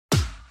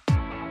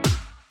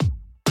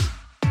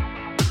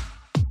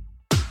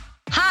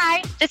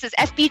This is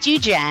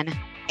FBG Jen.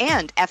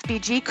 And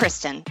FBG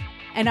Kristen.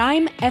 And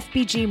I'm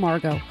FBG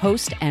Margot,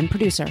 host and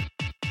producer.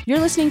 You're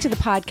listening to the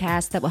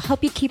podcast that will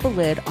help you keep a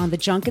lid on the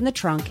junk in the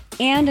trunk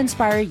and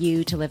inspire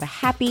you to live a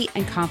happy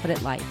and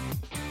confident life.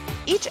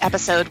 Each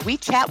episode, we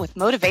chat with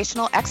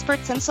motivational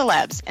experts and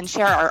celebs and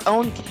share our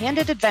own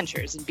candid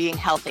adventures in being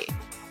healthy.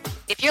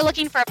 If you're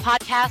looking for a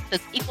podcast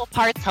that's equal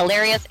parts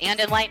hilarious and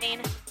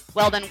enlightening,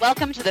 well then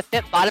welcome to the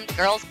Fit Bottomed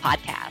Girls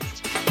podcast.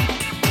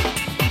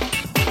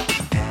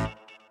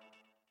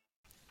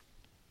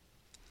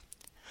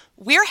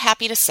 We're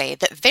happy to say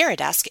that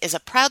Veridesk is a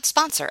proud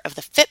sponsor of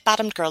the Fit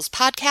Bottomed Girls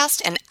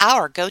podcast and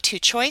our go-to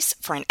choice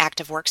for an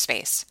active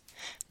workspace.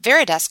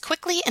 Veridesk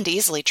quickly and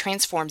easily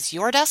transforms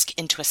your desk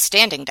into a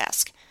standing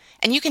desk,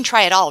 and you can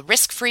try it all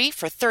risk-free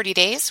for 30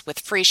 days with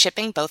free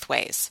shipping both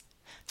ways.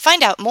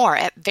 Find out more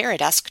at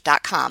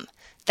veridesk.com.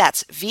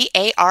 That's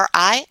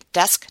VARI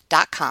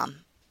desk.com.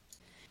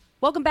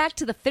 Welcome back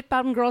to the Fit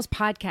Bottomed Girls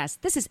podcast.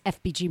 This is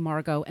FBG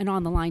Margot, and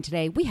on the line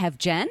today we have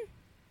Jen.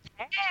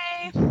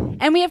 Hey!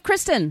 And we have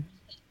Kristen.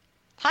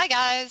 Hi,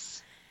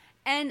 guys.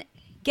 And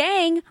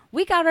gang,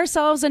 we got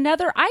ourselves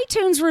another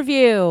iTunes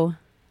review.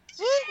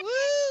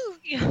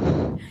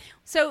 Woo!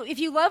 So if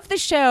you love the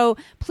show,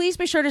 please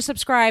be sure to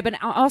subscribe. And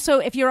also,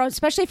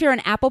 especially if you're an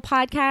Apple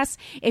Podcast,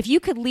 if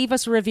you could leave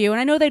us a review, and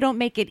I know they don't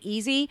make it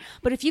easy,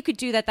 but if you could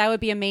do that, that would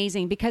be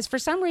amazing. Because for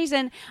some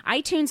reason,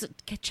 iTunes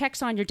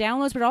checks on your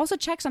downloads, but it also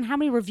checks on how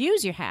many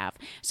reviews you have.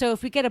 So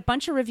if we get a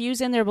bunch of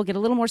reviews in there, we'll get a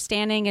little more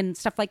standing and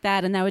stuff like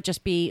that, and that would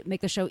just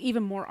make the show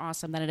even more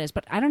awesome than it is.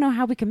 But I don't know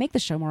how we can make the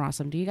show more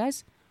awesome. Do you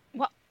guys?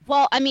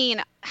 Well, I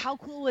mean, how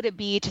cool would it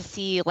be to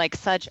see like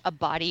such a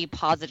body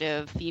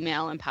positive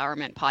female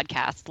empowerment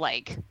podcast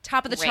like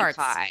top of the charts?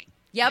 High.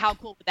 Yep. How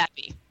cool would that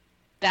be?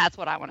 That's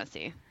what I want to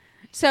see.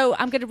 So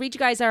I'm going to read you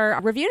guys our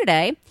review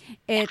today.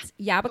 It's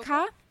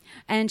Yabaka,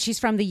 and she's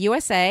from the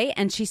USA,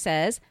 and she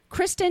says,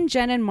 Kristen,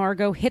 Jen, and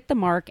Margot hit the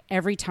mark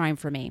every time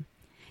for me.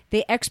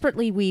 They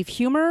expertly weave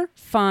humor,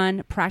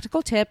 fun,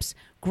 practical tips,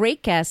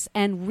 great guests,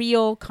 and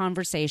real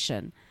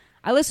conversation.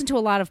 I listen to a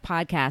lot of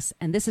podcasts,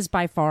 and this is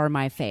by far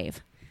my fave.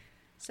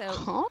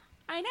 So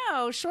I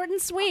know, short and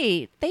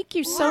sweet. Thank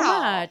you so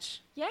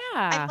much. Yeah.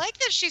 I like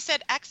that she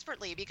said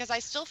expertly because I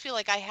still feel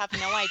like I have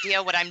no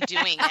idea what I'm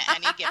doing at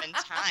any given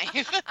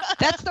time.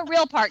 That's the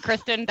real part,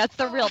 Kristen. That's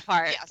the real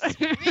part. Yes,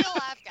 real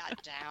I've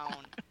got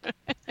down.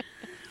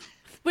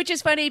 Which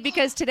is funny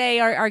because today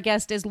our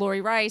guest is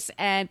Lori Rice,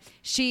 and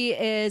she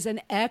is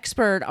an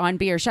expert on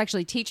beer. She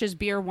actually teaches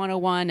Beer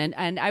 101,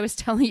 and I was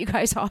telling you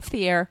guys off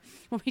the air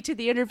when we did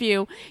the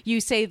interview, you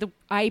say the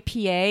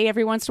IPA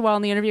every once in a while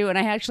in the interview, and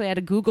I actually had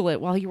to Google it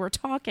while you were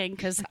talking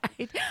because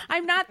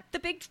I'm not the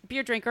big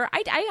beer drinker.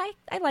 I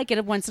like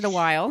it once in a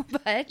while,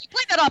 but... You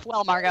played that off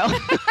well, Margot.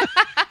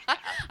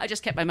 I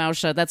just kept my mouth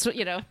shut. That's what,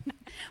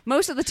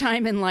 most of the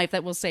time in life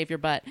that will save your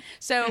butt.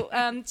 So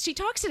she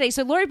talks today.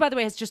 So Lori, by the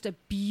way, has just a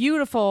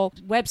beautiful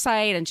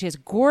website, and she has a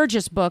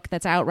gorgeous book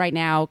that's out right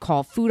now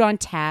called Food on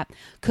Tap,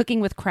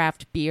 Cooking with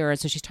Craft Beer.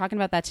 So she's talking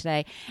about that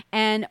today.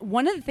 And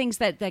one of the things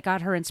that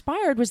got her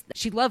inspired was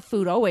she loved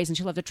food always, and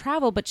she loved to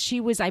travel, but she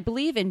was, I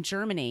believe, in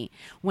Germany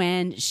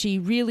when she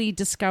really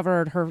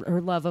discovered her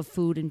love of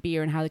food and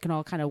beer and how they can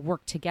all kind of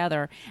work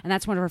together. And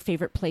that's one of her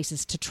favorite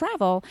places to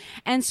travel.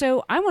 And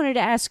so I wanted to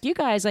ask you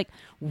guys, like,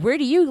 where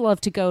do you love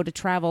to go to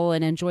travel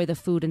and enjoy the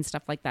food and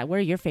stuff like that? Where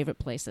are your favorite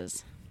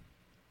places?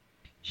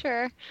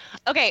 Sure.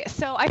 Okay,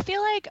 so I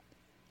feel like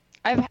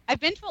I've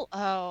been to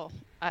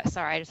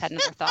sorry, I just had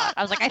another thought.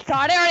 I was like, I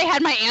thought I already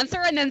had my answer,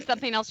 and then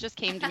something else just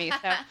came to me.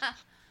 So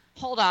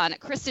hold on,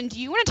 Kristen. Do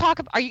you want to talk?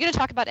 Are you going to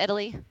talk about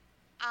Italy?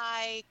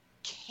 I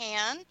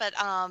can, but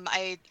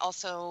I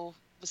also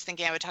was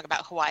thinking I would talk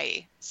about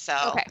Hawaii. So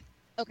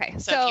okay.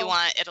 So if you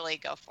want Italy,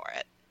 go for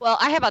it. Well,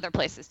 I have other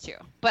places too,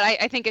 but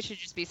I think it should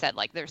just be said,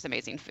 like, there's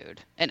amazing food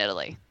in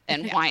Italy,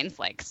 and wine's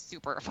like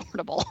super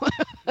affordable,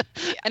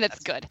 and it's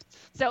good.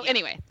 So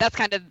anyway, that's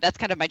kind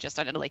of my gist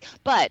on Italy.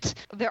 But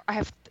I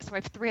have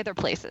 3 other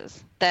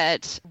places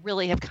that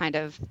really have kind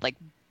of like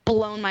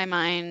blown my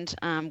mind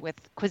with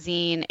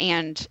cuisine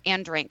and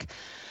drink.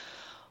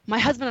 My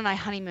husband and I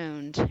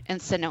honeymooned in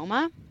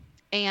Sonoma,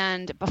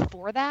 and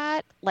before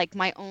that, like,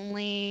 my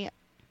only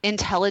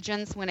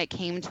intelligence when it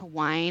came to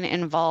wine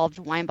involved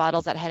wine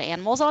bottles that had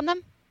animals on them.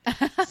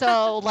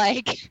 So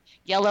like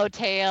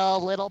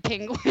Yellowtail, Little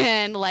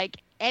Penguin, like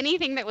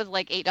anything that was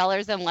like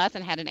 $8 and less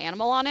and had an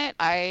animal on it,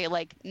 I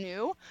like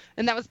knew,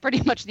 and that was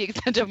pretty much the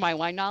extent of my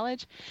wine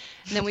knowledge.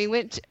 And then we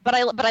went, but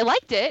I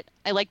liked it.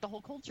 I liked the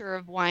whole culture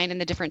of wine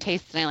and the different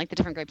tastes, and I liked the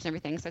different grapes and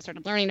everything. So I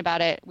started learning about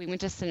it. We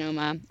went to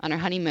Sonoma on our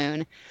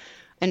honeymoon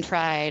and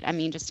tried,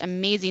 just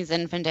amazing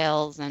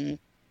Zinfandels and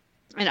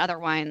other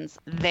wines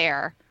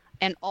there.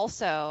 And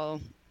also,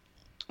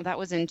 that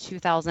was in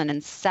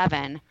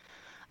 2007,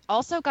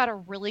 also got a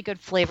really good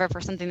flavor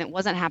for something that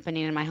wasn't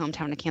happening in my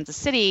hometown of Kansas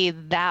City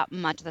that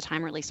much of the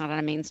time, or at least not on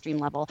a mainstream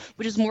level,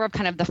 which is more of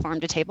kind of the farm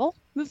to table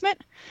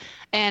movement.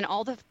 And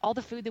all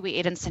the food that we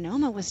ate in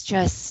Sonoma was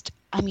just,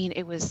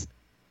 it was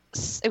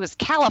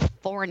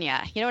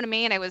California. You know what I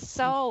mean? It was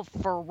so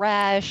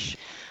fresh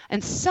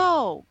and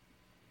so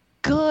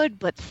good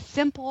but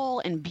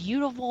simple and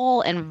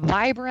beautiful and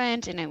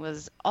vibrant, and it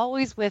was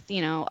always with,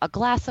 a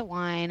glass of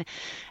wine.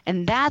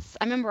 And I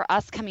remember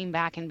us coming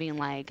back and being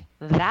like,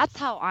 that's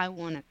how I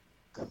want to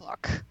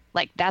cook.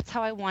 Like, that's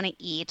how I want to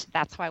eat.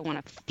 That's how I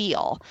want to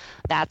feel.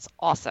 That's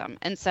awesome.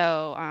 And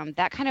so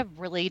that kind of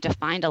really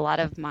defined a lot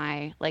of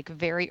my like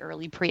very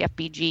early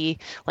pre-FBG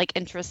like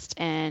interest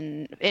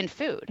in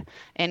food,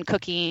 in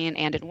cooking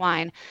and in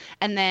wine.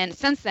 And then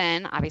since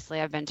then,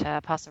 obviously, I've been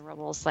to Paso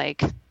Robles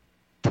like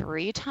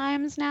 3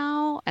 times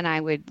now, and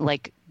I would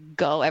like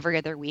go every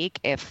other week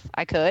if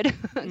I could,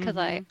 because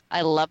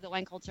I love the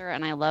wine culture,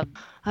 and I love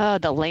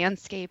the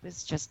landscape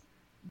is just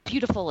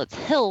beautiful. It's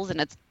hills and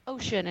it's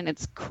ocean and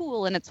it's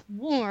cool and it's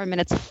warm and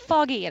it's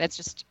foggy and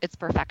it's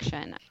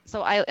perfection.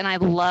 So I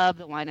love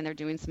the wine, and they're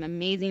doing some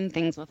amazing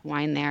things with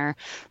wine there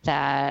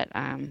that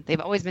they've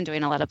always been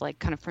doing a lot of like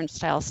kind of French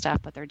style stuff,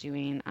 but they're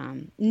doing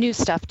new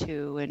stuff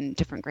too, and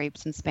different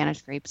grapes and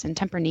Spanish grapes and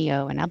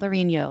Tempranillo and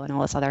Albarino and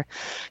all this other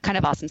kind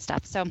of awesome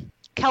stuff. So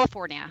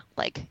California,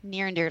 like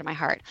near and dear to my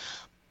heart.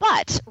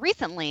 But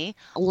recently,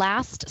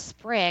 last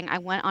spring, I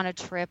went on a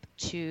trip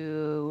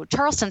to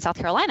Charleston, South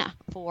Carolina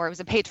it was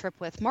a paid trip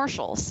with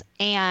Marshalls,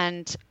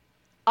 and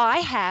I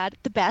had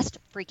the best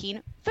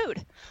freaking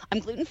food. I'm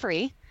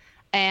gluten-free,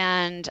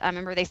 and I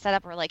remember they set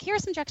up, we're like, here are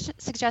some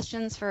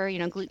suggestions for,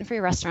 gluten-free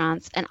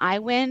restaurants, and I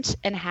went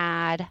and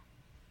had,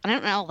 I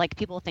don't know, like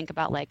people think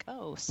about like,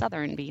 oh,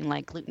 Southern being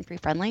like gluten-free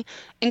friendly,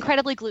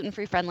 incredibly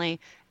gluten-free friendly.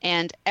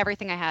 And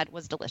everything I had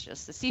was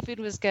delicious. The seafood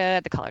was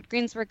good. The collard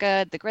greens were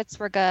good. The grits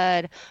were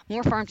good.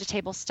 More farm to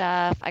table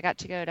stuff. I got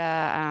to go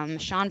to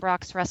Sean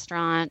Brock's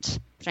restaurant,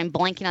 which I'm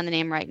blanking on the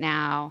name right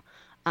now.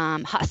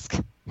 Husk.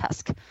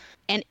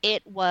 And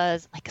it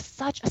was like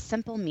such a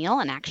simple meal,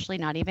 and actually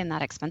not even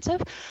that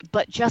expensive,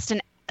 but just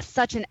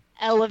such an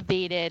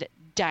elevated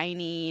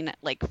dining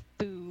like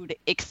food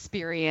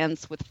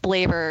experience with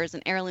flavors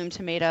and heirloom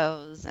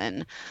tomatoes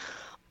and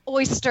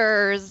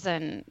oysters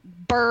and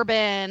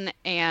bourbon.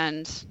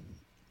 And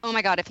oh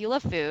my god, if you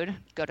love food,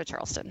 go to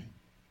Charleston.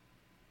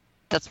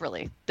 That's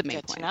really the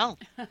main point. To know.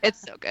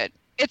 It's so good.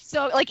 It's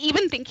so, like,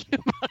 even thinking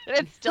about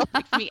it still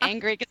makes me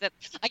angry, because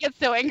I get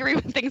so angry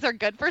when things are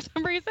good for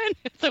some reason.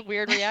 It's a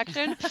weird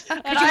reaction. Because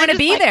you want to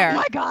be there. Oh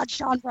my God,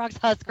 Sean Brock's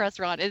Husk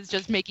restaurant is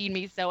just making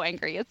me so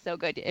angry. It's so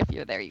good. If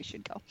you're there, you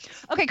should go.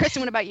 Okay,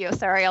 Kristen, what about you?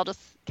 Sorry, I'll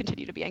just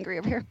continue to be angry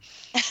over here.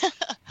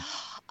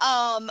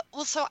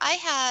 Well, so I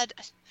had,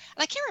 and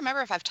I can't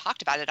remember if I've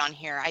talked about it on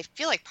here. I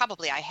feel like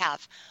probably I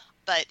have.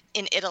 But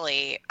in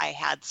Italy, I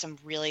had some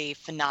really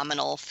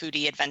phenomenal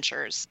foodie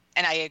adventures.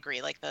 And I agree,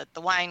 like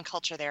the wine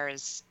culture there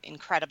is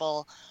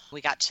incredible.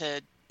 We got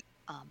to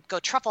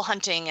go truffle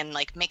hunting and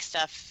like make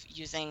stuff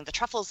using the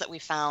truffles that we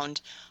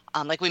found.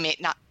 Like we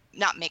made,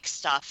 not make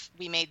stuff,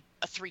 we made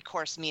a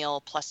 3-course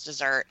meal plus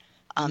dessert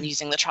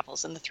using the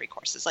truffles in the 3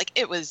 courses. Like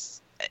it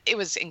was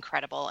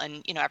incredible.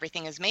 And,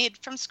 everything is made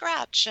from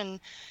scratch, and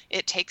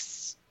it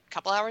takes a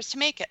couple hours to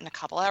make it and a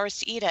couple hours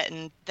to eat it.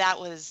 And that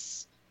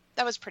was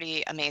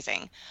pretty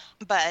amazing.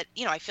 But,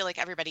 I feel like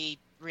everybody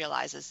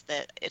realizes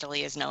that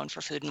Italy is known for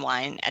food and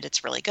wine, and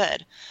it's really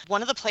good.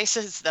 One of the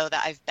places, though,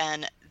 that I've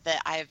been that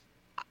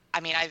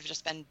I've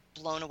just been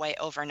blown away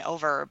over and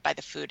over by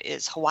the food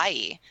is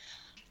Hawaii.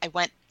 I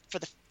went for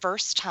the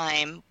first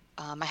time.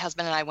 My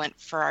husband and I went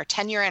for our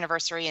 10-year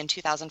anniversary in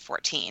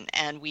 2014,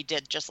 and we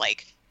did just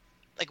like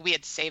we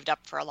had saved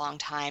up for a long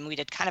time. We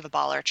did kind of a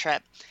baller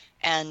trip,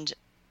 and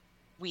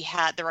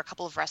there were a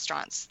couple of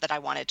restaurants that I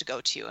wanted to go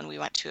to, and we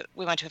went to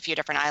a few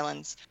different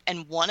islands,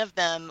 and one of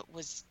them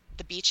was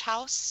the Beach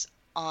House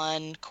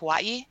on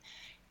Kauai,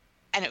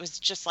 and it was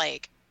just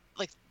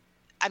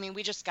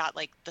we just got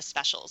like the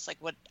specials, like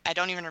what, I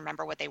don't even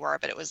remember what they were,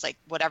 but it was like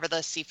whatever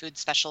the seafood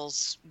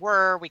specials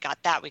were, we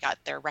got that. We got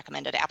their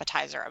recommended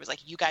appetizer. I was like,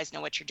 you guys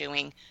know what you're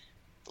doing,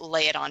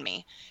 lay it on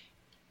me.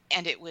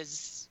 And it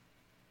was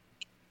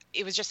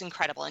just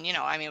incredible. And,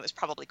 it was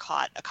probably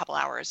caught a couple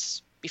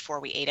hours before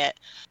we ate it.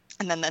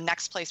 And then the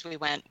next place we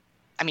went,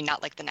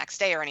 not like the next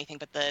day or anything,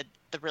 but the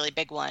really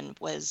big one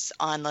was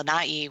on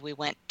Lanai. We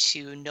went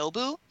to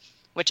Nobu,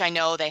 which I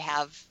know they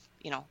have,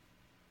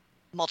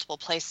 multiple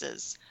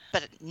places,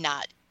 but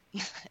not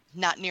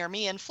near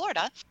me in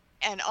Florida.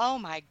 And oh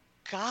my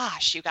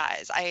gosh, you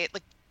guys, I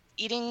like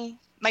eating.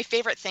 My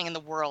favorite thing in the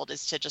world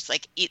is to just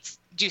like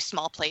do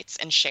small plates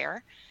and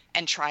share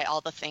and try all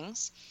the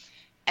things.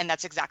 And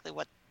that's exactly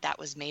what that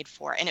was made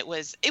for. And it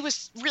was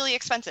really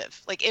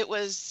expensive. Like it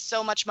was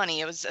so much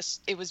money. It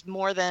was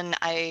more than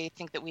I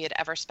think that we had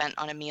ever spent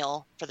on a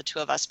meal for the two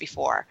of us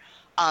before.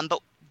 But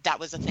that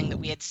was a thing that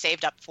we had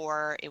saved up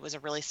for. It was a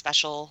really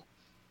special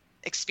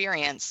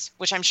experience,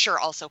 which I'm sure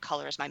also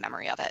colors my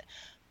memory of it.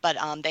 But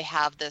they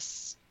have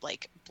this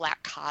like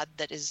black cod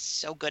that is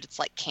so good. It's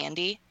like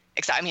candy.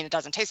 Except, it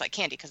doesn't taste like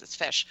candy because it's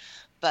fish,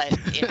 but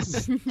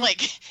it's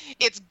like,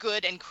 it's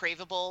good and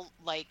craveable,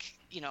 like,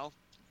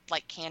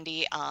 like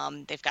candy.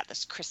 They've got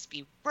this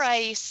crispy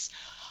rice.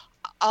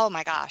 Oh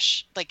my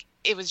gosh. Like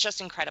it was just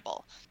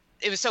incredible.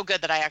 it was so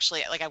good that I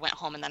actually, like, I went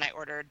home and then I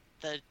ordered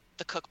the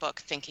cookbook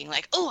thinking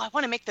like, oh, I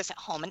want to make this at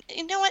home. And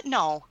you know what?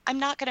 No, I'm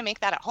not going to make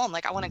that at home.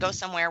 Like, I want to go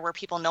somewhere where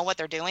people know what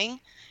they're doing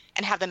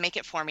and have them make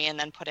it for me and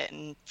then put it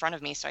in front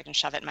of me so I can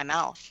shove it in my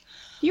mouth.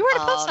 You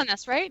wrote a post on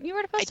this, right? You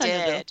wrote a post on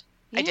it.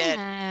 I did.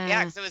 Yeah,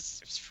 because it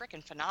was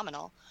freaking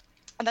phenomenal.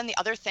 And then the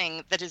other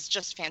thing that is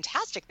just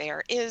fantastic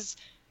there is,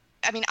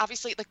 I mean,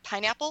 obviously, like,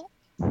 pineapple,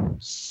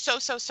 so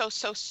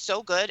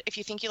good. If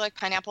you think you like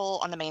pineapple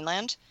on the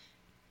mainland,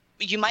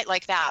 you might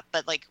like that,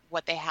 but like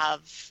what they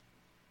have,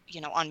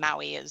 on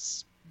Maui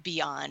is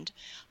beyond.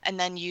 And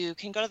then you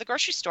can go to the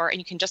grocery store and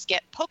you can just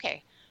get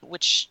poke,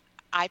 which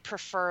I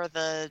prefer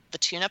the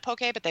tuna poke,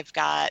 but they've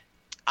got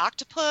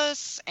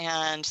octopus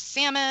and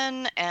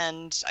salmon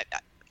and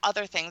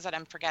other things that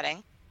I'm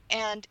forgetting.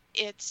 And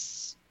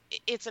it's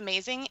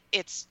amazing.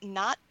 It's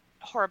not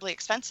horribly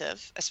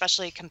expensive,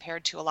 especially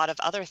compared to a lot of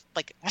other,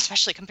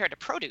 especially compared to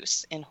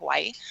produce in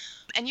Hawaii.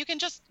 And you can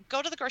just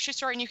go to the grocery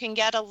store and you can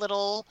get a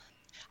little,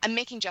 I'm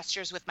making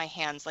gestures with my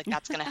hands, like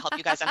that's going to help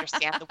you guys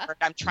understand the word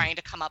I'm trying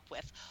to come up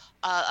with.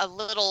 A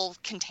little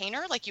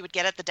container like you would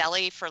get at the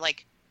deli for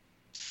like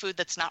food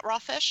that's not raw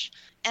fish.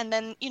 And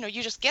then,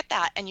 you just get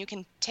that and you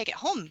can take it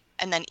home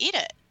and then eat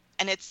it.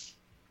 And it's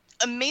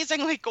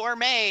amazingly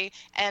gourmet.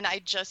 And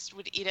I just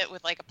would eat it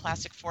with like a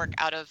plastic fork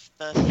out of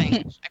the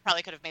thing. I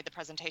probably could have made the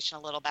presentation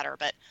a little better,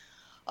 but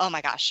oh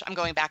my gosh, I'm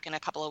going back in a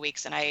couple of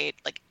weeks and I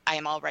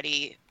am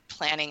already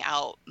planning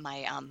out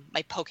my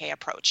my poke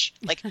approach.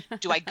 Like,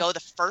 do I go the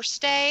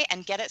first day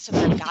and get it so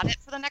that I've got it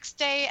for the next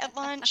day at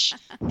lunch?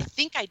 I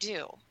think I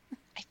do.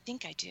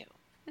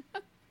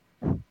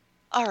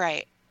 All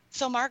right.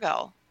 So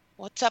Margot,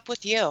 what's up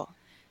with you?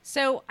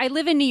 So I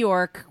live in New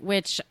York,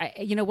 which,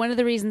 one of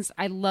the reasons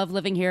I love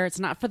living here, it's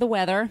not for the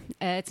weather.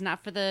 It's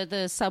not for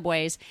the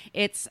subways.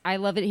 I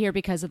love it here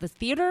because of the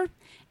theater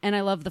and I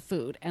love the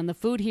food. And the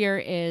food here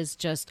is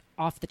just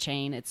off the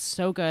chain. It's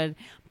so good.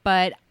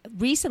 But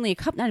recently,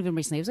 not even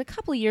recently, it was a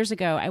couple of years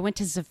ago, I went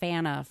to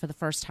Savannah for the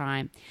first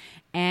time.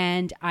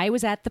 And I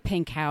was at the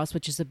Pink House,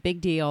 which is a big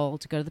deal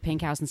to go to the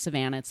Pink House in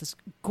Savannah. It's this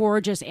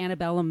gorgeous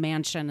antebellum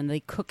mansion, and they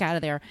cook out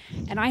of there.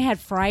 And I had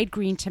fried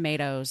green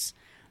tomatoes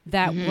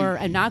that were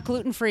not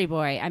gluten-free,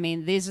 boy. I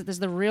mean, this is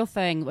the real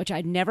thing, which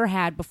I'd never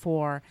had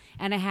before.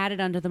 And I had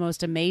it under the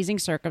most amazing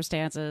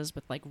circumstances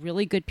with, like,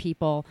 really good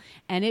people.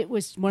 And it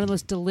was one of the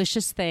most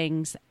delicious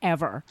things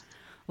ever.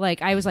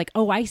 Like, I was like,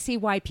 oh, I see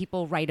why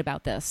people write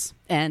about this.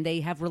 And they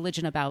have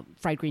religion about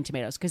fried green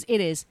tomatoes because it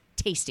is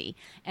tasty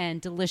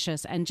and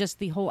delicious. And just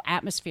the whole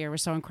atmosphere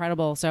was so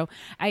incredible. So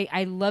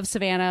I love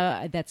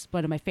Savannah. That's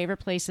one of my favorite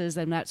places.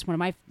 And that's one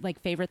of my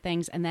favorite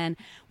things. And then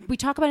we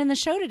talk about in the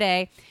show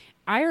today,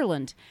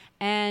 Ireland.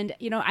 And,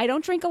 I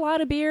don't drink a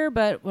lot of beer,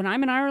 but when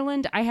I'm in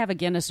Ireland, I have a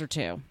Guinness or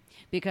two.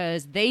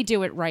 Because they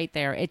do it right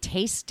there. It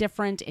tastes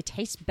different. It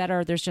tastes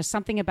better. There's just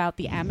something about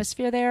the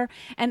atmosphere there.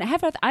 And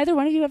have either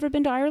one of you ever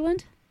been to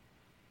Ireland?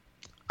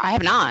 I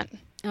have not.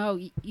 Oh,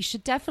 you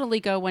should definitely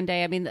go one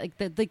day. I mean,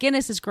 the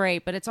Guinness is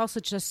great, but it's also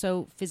just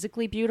so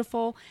physically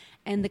beautiful.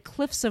 And the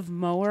Cliffs of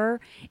Moher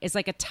is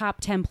like a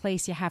top 10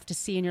 place you have to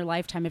see in your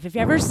lifetime. If you've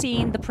ever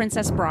seen The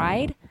Princess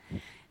Bride,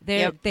 they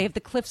have the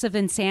Cliffs of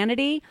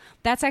Insanity.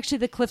 That's actually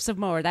the Cliffs of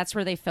Moher. That's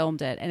where they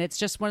filmed it. And it's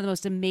just one of the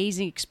most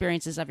amazing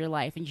experiences of your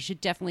life. And you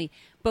should definitely,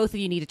 both of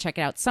you need to check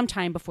it out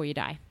sometime before you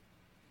die.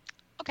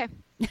 Okay.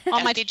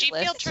 On my DG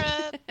field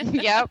trip.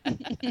 Yep.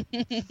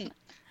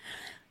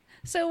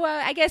 So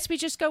I guess we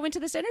just go into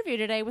this interview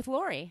today with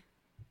Lori.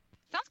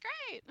 Sounds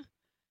great.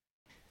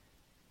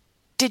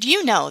 Did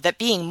you know that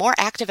being more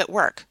active at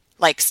work,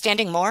 like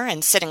standing more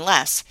and sitting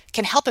less,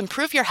 can help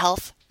improve your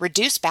health,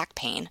 reduce back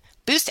pain,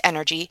 boost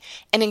energy,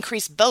 and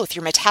increase both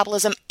your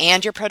metabolism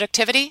and your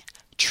productivity?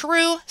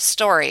 True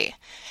story.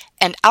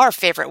 And our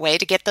favorite way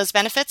to get those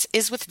benefits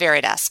is with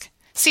Veridesk.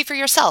 See for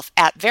yourself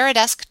at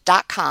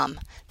Veridesk.com.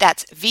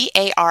 That's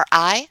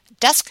VARI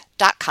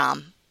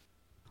desk.com.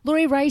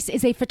 Lori Rice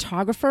is a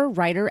photographer,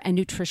 writer, and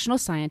nutritional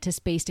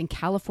scientist based in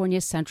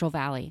California's Central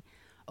Valley.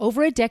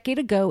 Over a decade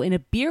ago, in a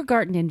beer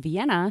garden in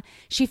Vienna,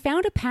 she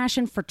found a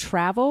passion for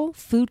travel,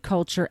 food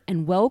culture,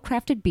 and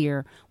well-crafted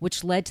beer,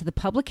 which led to the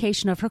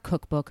publication of her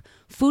cookbook,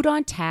 Food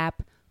on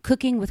Tap,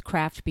 Cooking with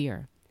Craft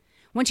Beer.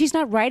 When she's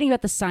not writing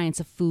about the science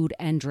of food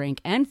and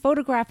drink and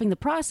photographing the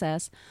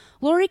process,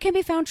 Lori can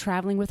be found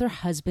traveling with her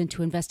husband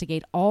to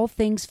investigate all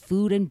things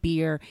food and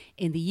beer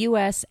in the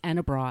U.S. and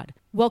abroad.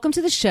 Welcome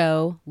to the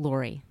show,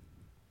 Lori.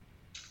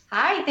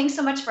 Hi, thanks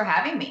so much for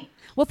having me.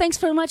 Well, thanks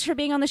so much for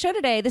being on the show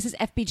today. This is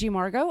FBG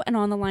Margot, and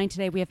on the line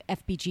today we have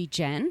FBG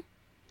Jen.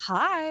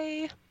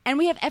 Hi. And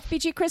we have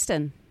FBG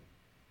Kristen.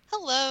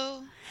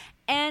 Hello.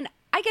 And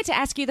I get to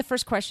ask you the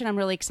first question. I'm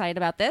really excited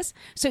about this.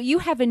 So you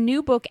have a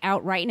new book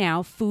out right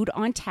now, Food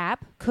on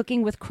Tap,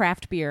 Cooking with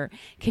Craft Beer.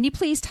 Can you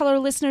please tell our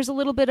listeners a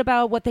little bit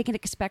about what they can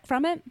expect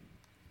from it?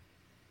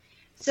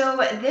 So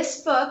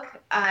this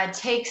book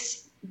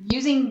takes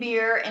using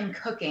beer and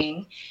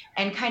cooking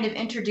and kind of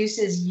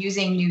introduces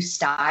using new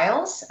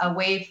styles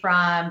away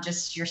from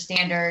just your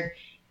standard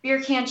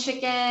beer can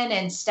chicken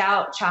and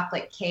stout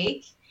chocolate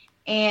cake.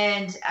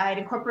 And it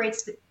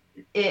incorporates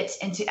it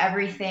into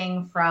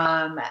everything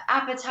from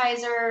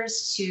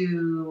appetizers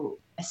to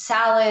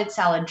salad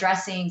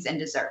dressings, and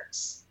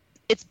desserts.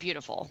 It's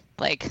beautiful.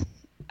 Like,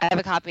 I have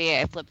a copy.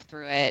 I flipped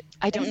through it.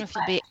 I don't know if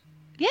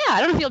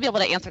you'll be able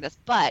to answer this,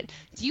 but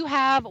do you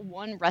have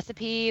one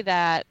recipe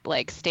that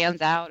like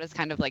stands out as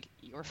kind of like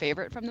your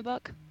favorite from the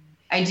book?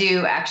 I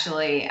do,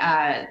 actually.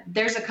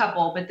 There's a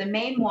couple, but the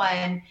main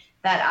one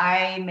that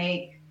I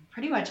make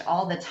pretty much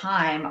all the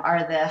time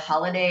are the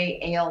holiday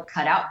ale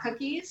cutout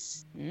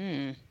cookies.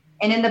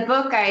 And in the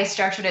book, I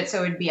structured it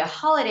so it would be a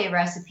holiday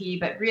recipe,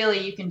 but really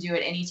you can do it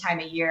any time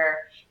of year.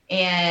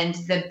 And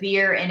the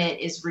beer in it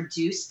is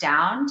reduced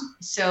down.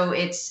 So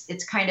it's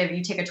kind of,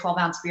 you take a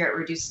 12-ounce beer, it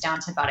reduces down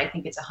to about, I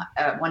think it's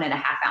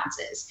 1.5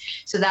 ounces.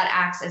 So that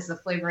acts as the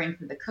flavoring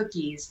for the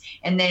cookies.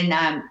 And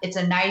then it's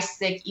a nice,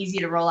 thick, easy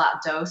to roll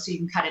out dough. So you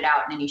can cut it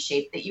out in any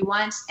shape that you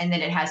want. And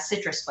then it has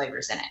citrus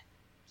flavors in it.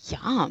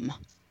 Yum.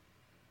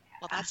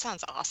 Well, that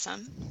sounds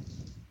awesome.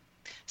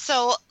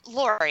 So,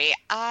 Lori,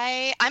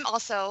 I'm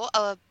also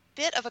a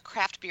bit of a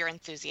craft beer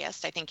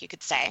enthusiast, I think you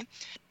could say.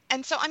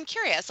 And so I'm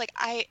curious, like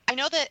I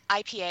know that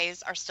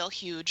IPAs are still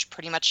huge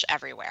pretty much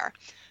everywhere,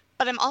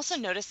 but I'm also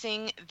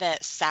noticing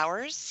that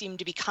sours seem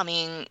to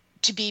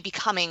be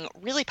becoming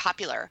really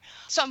popular.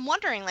 So I'm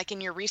wondering, like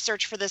in your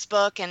research for this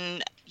book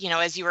and,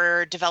 as you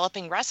were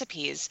developing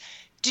recipes,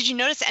 did you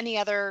notice any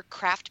other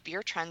craft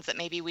beer trends that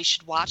maybe we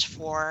should watch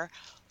for?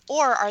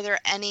 Or are there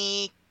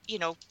any,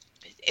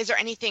 is there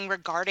anything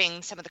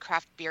regarding some of the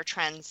craft beer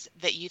trends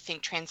that you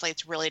think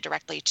translates really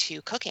directly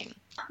to cooking?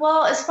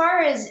 Well, as far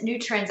as new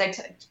trends, I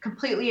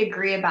completely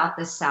agree about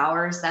the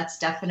sours. That's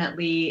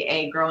definitely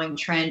a growing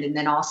trend. And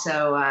then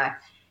also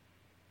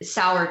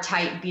sour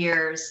type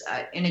beers,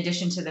 in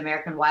addition to the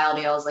American wild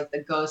ales, like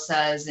the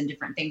Gosas and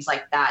different things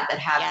like that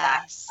have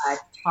Yes. that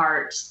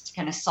tart,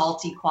 kind of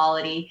salty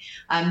quality.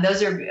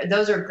 Those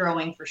are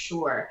growing for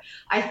sure.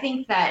 I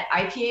think that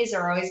IPAs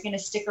are always going to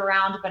stick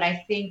around, but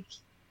I think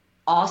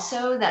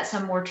also that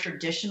some more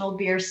traditional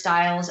beer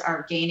styles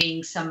are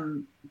gaining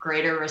some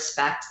greater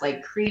respect,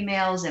 like cream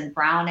ales and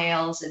brown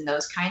ales and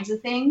those kinds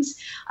of things.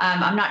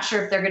 I'm not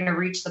sure if they're going to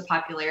reach the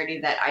popularity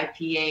that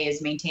IPA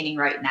is maintaining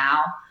right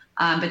now,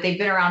 but they've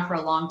been around for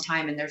a long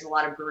time, and there's a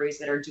lot of breweries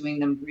that are doing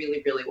them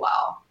really, really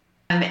well.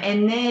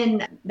 And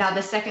then now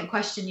the second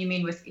question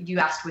you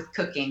asked with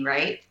cooking,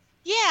 right?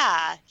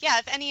 Yeah.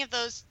 If any of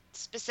those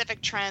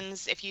specific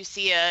trends, if you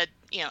see a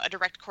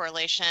direct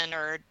correlation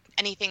or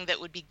anything that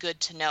would be good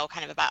to know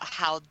kind of about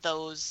how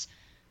those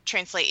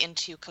translate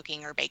into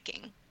cooking or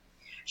baking.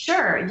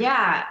 Sure.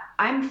 Yeah.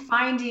 I'm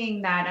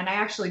finding that, and I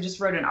actually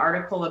just wrote an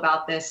article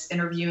about this,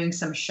 interviewing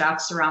some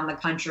chefs around the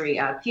country,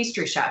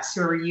 pastry chefs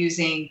who are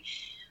using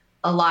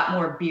a lot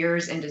more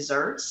beers and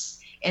desserts.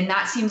 And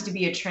that seems to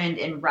be a trend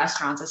in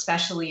restaurants,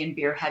 especially in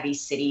beer heavy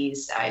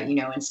cities,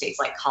 in states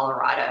like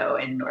Colorado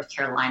and North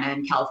Carolina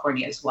and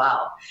California as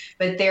well.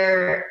 But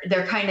they're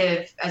kind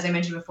of, as I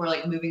mentioned before,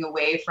 like moving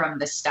away from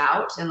the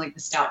stout and like the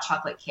stout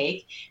chocolate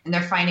cake. And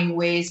they're finding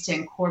ways to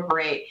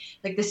incorporate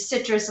like the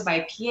citrus of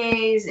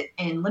IPAs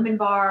and lemon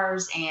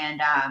bars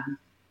and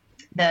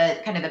the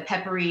kind of the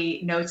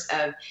peppery notes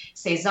of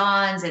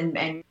saisons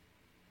and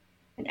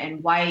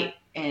white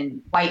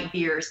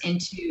beers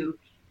into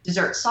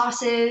dessert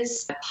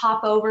sauces,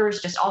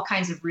 popovers, just all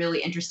kinds of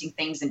really interesting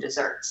things in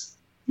desserts.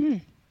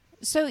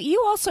 So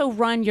you also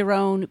run your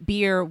own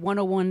Beer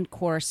 101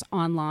 course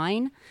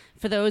online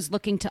for those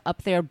looking to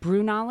up their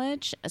brew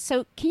knowledge.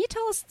 So can you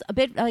tell us a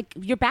bit like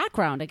your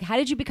background? Like, how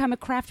did you become a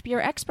craft beer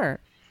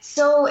expert?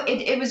 So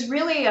it was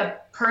really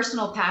a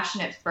personal passion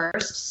at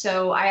first.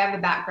 So I have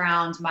a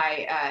background,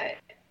 my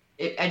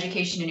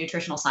education in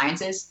nutritional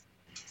sciences.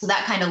 So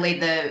that kind of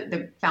laid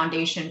the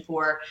foundation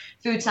for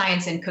food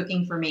science and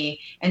cooking for me.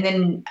 And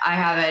then I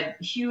have a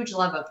huge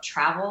love of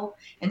travel.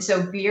 And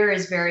so beer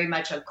is very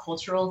much a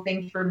cultural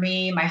thing for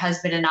me. My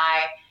husband and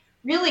I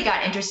really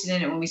got interested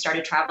in it when we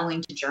started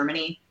traveling to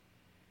Germany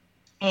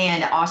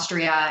and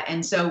Austria.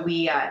 And so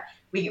we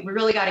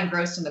really got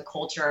engrossed in the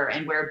culture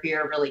and where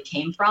beer really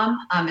came from,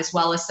 as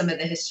well as some of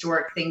the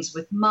historic things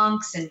with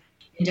monks and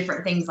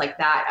different things like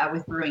that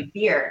with brewing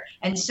beer.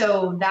 And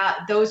so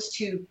those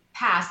two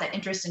paths, that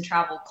interest in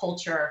travel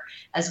culture,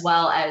 as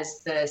well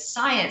as the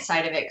science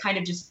side of it, kind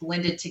of just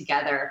blended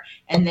together.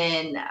 And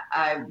then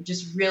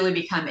just really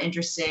become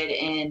interested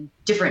in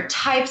different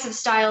types of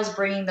styles,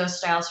 bringing those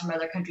styles from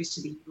other countries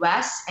to the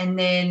US. And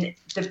then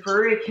the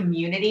brewing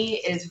community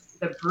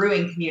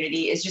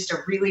is just a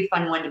really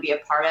fun one to be a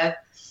part of.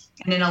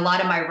 And in a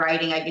lot of my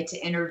writing, I get to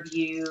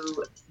interview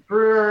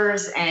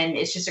brewers, and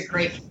it's just a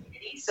great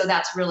community. So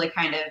that's really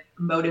kind of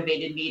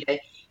motivated me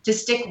to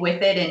stick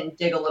with it and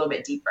dig a little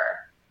bit deeper.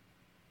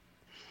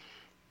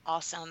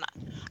 Awesome.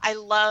 I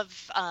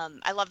love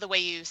the way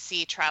you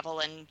see travel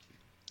and,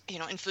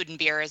 in food and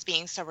beer as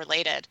being so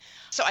related.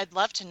 So I'd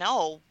love to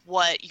know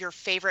what your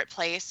favorite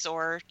place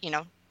or,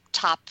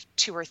 top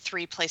 2 or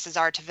 3 places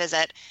are to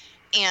visit.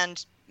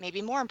 And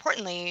maybe more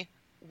importantly,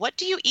 what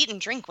do you eat and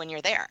drink when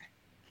you're there?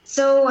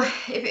 So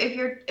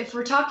if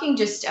we're talking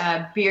just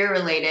beer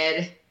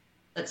related,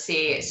 Let's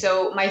see.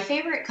 So my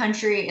favorite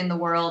country in the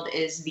world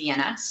is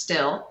Vienna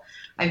still.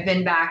 I've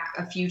been back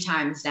a few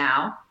times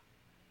now.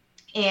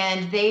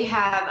 And they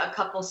have a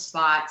couple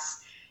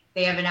spots.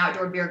 They have an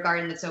outdoor beer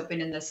garden that's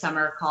open in the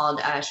summer called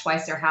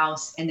Schweitzer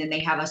House. And then they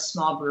have a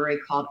small brewery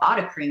called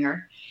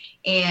Ottakringer.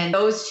 And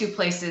those two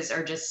places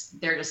they're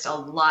just a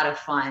lot of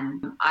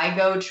fun. I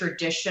go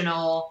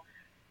traditional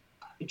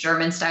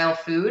German style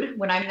food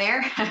when I'm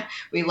there.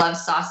 We love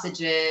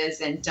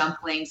sausages and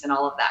dumplings and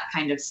all of that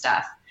kind of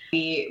stuff.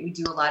 We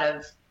do a lot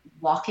of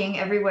walking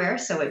everywhere,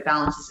 so it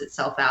balances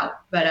itself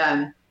out.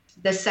 But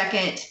the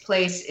second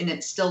place, and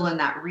it's still in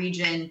that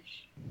region,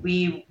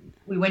 we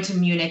went to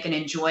Munich, and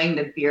enjoying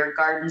the beer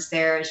gardens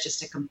there is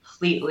just a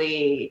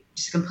completely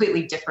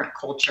different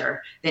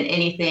culture than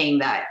anything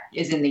that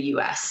is in the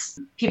US.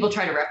 People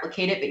try to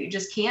replicate it, but you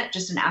just can't.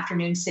 Just an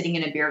afternoon sitting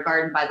in a beer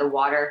garden by the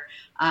water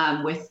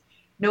with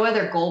no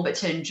other goal but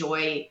to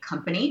enjoy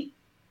company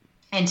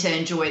and to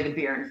enjoy the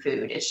beer and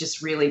food. It's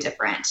just really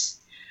different.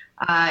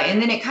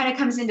 And then it kind of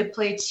comes into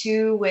play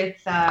too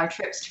with our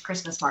trips to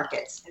Christmas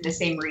markets in the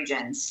same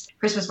regions.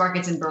 Christmas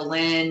markets in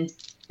Berlin,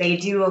 they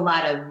do a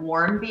lot of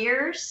warm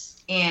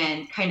beers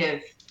and kind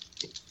of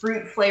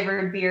fruit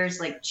flavored beers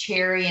like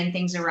cherry and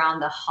things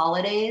around the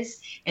holidays.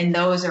 And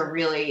those are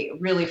really,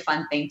 really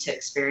fun thing to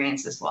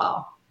experience as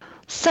well.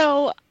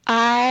 So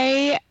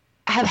I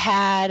have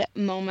had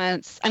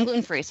moments, I'm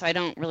gluten-free, so I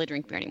don't really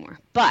drink beer anymore,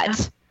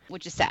 but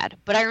which is sad.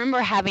 But I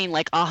remember having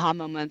like aha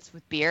moments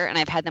with beer, and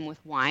I've had them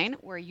with wine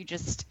where you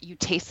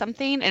taste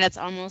something and it's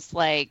almost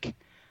like,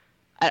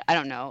 I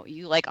don't know,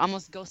 you like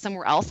almost go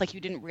somewhere else. Like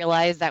you didn't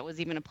realize that was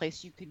even a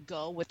place you could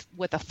go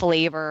with a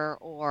flavor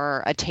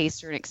or a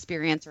taste or an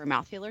experience or a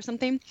mouthfeel or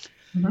something.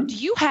 Mm-hmm. Do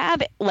you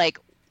have like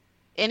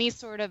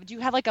do you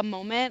have like a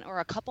moment or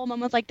a couple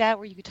moments like that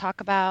where you could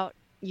talk about,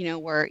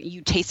 where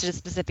you tasted a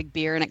specific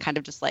beer and it kind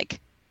of just like,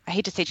 I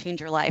hate to say change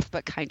your life,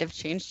 but kind of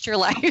changed your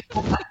life?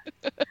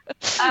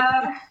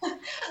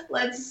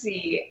 Let's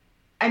see.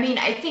 I mean,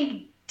 I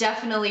think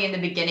definitely in the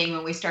beginning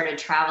when we started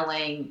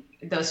traveling,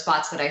 those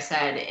spots that I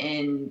said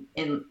in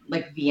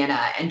like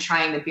Vienna and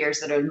trying the beers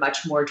that are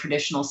much more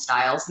traditional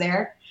styles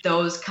there,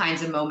 those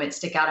kinds of moments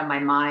stick out in my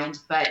mind.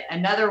 But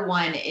another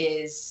one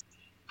is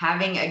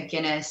having a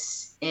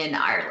Guinness in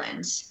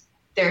Ireland.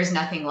 There's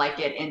nothing like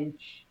it. And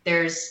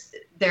there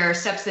are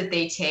steps that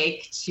they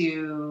take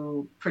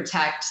to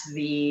protect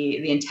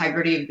the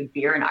integrity of the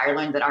beer in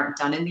Ireland that aren't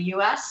done in the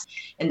US,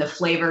 and the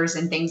flavors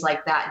and things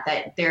like that,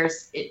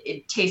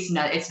 it tastes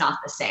it's not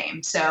the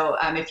same. So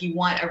if you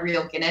want a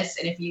real Guinness,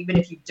 and even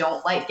if you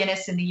don't like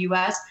Guinness in the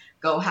US,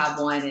 go have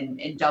one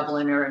in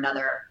Dublin or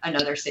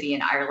another city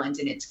in Ireland,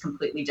 and it's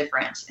completely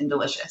different and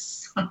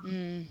delicious.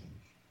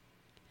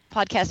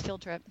 Podcast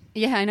field trip.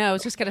 Yeah, I know. I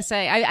was just gonna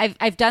say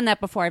I've done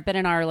that before. I've been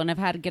in Ireland. I've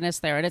had a Guinness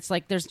there, and it's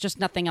like there's just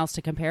nothing else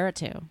to compare it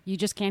to. You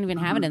just can't even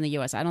have it in the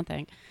U.S. I don't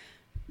think.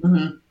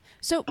 Mm-hmm.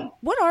 So,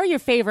 what are your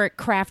favorite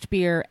craft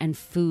beer and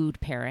food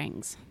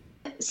pairings?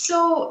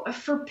 So,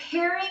 for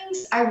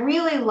pairings, I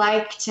really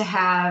like to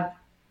have.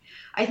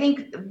 I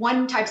think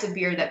one types of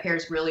beer that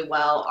pairs really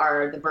well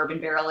are the bourbon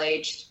barrel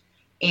aged,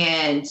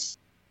 and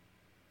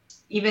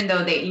even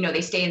though they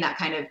stay in that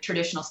kind of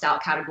traditional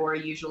stout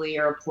category usually,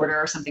 or a porter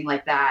or something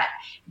like that,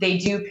 they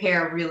do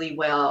pair really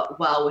well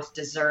with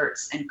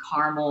desserts and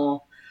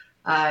caramel.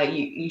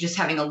 You just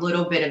having a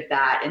little bit of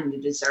that in the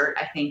dessert,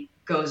 I think,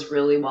 goes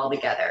really well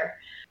together.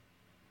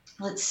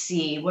 Let's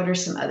see, what are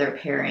some other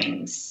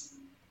pairings?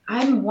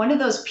 I'm one of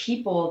those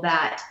people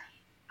that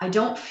I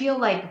don't feel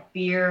like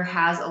beer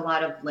has a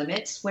lot of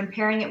limits when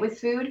pairing it with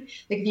food.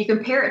 Like if you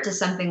compare it to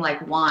something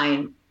like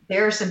wine,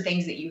 there are some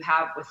things that you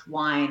have with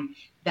wine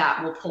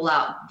that will pull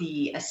out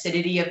the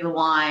acidity of the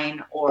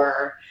wine,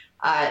 or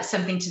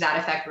something to that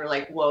effect. We're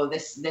like, whoa,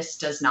 this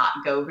does not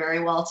go very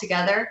well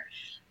together.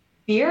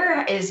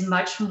 Beer is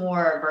much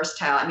more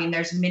versatile. I mean,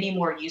 there's many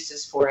more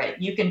uses for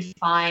it. You can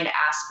find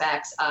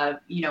aspects of,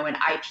 an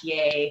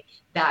IPA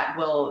that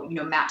will,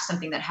 match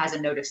something that has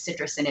a note of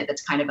citrus in it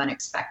that's kind of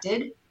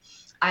unexpected.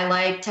 I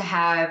like to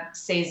have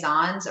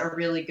saisons are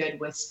really good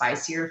with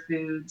spicier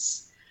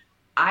foods.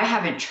 I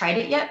haven't tried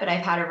it yet, but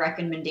I've had a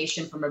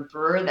recommendation from a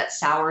brewer that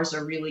sours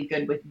are really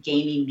good with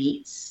gamey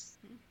meats.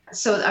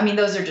 So, I mean,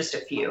 those are just a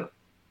few.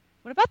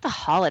 What about the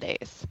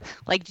holidays?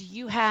 Like, do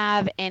you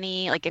have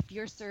any, like, if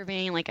you're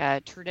serving like a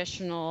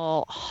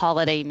traditional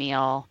holiday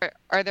meal,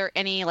 are there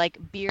any like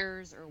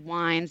beers or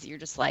wines that you're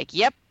just like,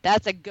 yep,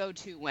 that's a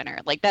go-to winner?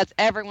 Like,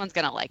 everyone's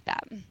going to like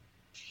that.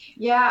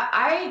 Yeah,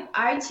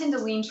 I tend to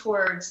lean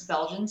towards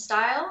Belgian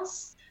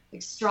styles.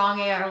 Like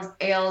strong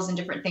ales and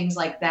different things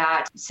like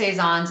that.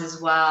 Saisons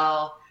as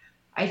well.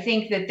 I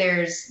think that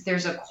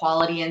there's a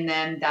quality in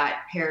them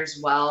that pairs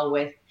well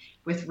with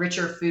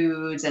richer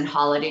foods and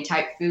holiday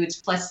type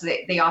foods. Plus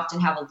they often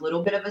have a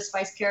little bit of a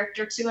spice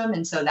character to them.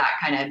 And so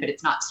that but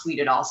it's not sweet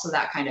at all. So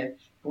that kind of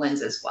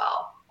blends as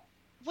well.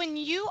 When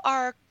you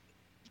are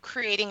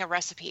creating a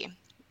recipe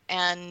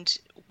and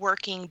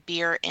working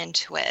beer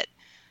into it,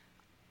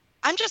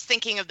 I'm just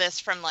thinking of this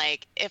from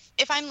like,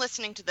 if I'm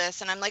listening to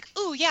this and I'm like,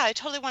 oh yeah, I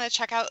totally want to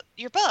check out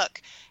your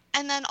book.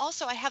 And then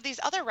also I have these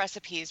other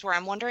recipes where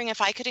I'm wondering if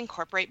I could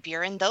incorporate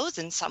beer in those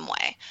in some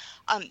way.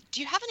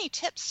 Do you have any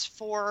tips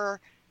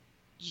for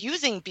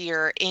using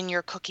beer in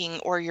your cooking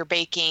or your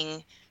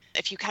baking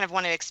if you kind of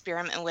want to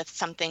experiment with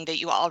something that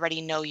you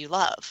already know you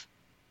love?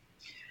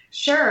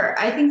 Sure.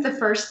 I think the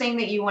first thing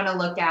that you want to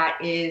look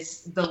at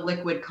is the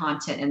liquid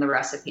content in the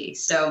recipe.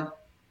 So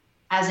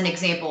as an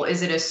example,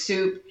 is it a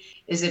soup?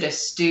 Is it a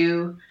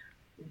stew?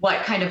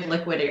 What kind of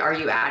liquid are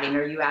you adding?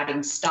 Are you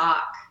adding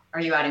stock?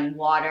 Are you adding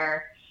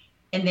water?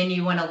 And then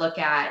you want to look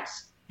at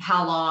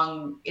how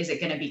long is it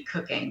going to be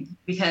cooking?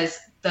 Because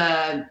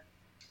the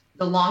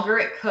longer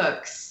it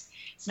cooks,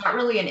 it's not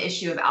really an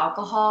issue of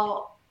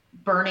alcohol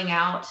burning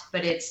out,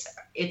 but it's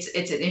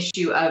an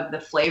issue of the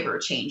flavor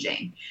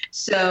changing.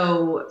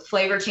 So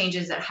flavor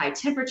changes at high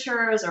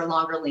temperatures or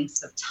longer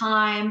lengths of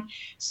time.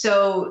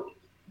 So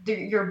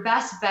your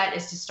best bet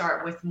is to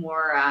start with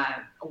more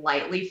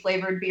lightly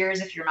flavored beers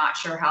if you're not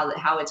sure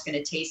how it's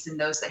going to taste, and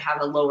those that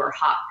have a lower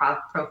hop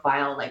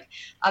profile, like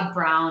a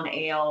brown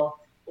ale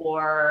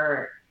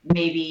or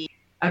maybe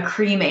a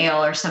cream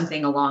ale or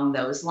something along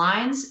those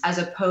lines, as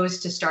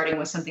opposed to starting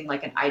with something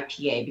like an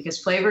IPA, because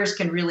flavors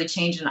can really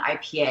change in an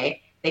IPA.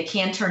 They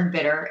can turn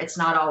bitter. It's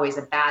not always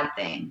a bad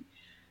thing.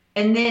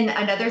 And then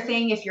another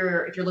thing, if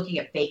you're looking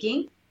at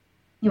baking,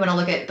 you want to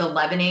look at the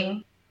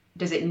leavening.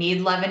 Does it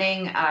need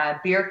leavening?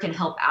 Beer can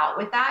help out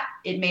with that.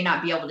 It may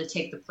not be able to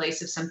take the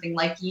place of something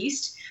like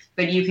yeast,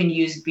 but you can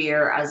use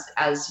beer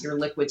as your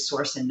liquid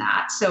source in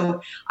that.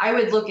 So I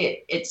would look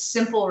at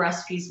simple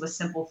recipes with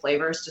simple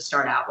flavors to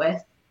start out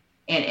with,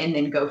 and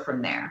then go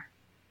from there.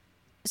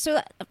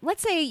 So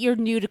let's say you're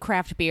new to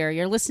craft beer.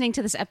 You're listening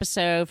to this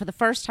episode for the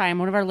first time.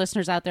 One of our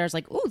listeners out there is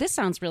like, "Ooh, this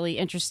sounds really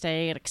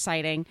interesting and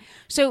exciting."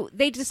 So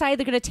they decide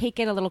they're going to take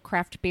in a little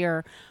craft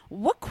beer.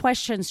 What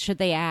questions should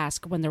they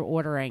ask when they're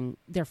ordering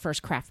their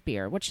first craft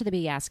beer? What should they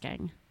be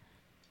asking?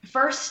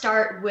 First,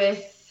 start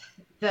with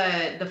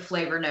the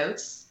flavor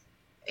notes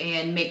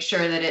and make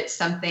sure that it's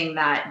something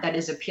that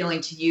is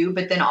appealing to you,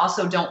 but then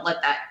also don't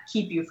let that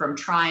keep you from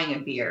trying a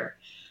beer.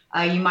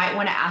 You might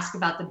want to ask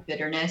about the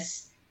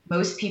bitterness.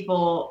 Most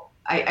people,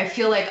 I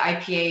feel like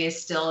IPA is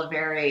still a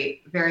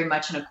very, very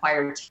much an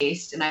acquired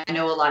taste. And I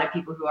know a lot of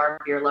people who are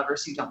beer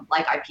lovers who don't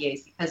like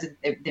IPAs because of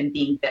them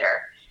being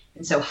bitter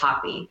and so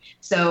hoppy.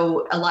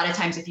 So a lot of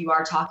times if you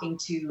are talking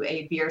to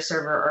a beer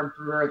server or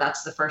brewer,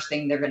 that's the first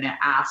thing they're going to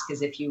ask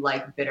is if you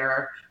like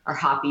bitter or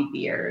hoppy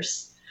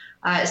beers.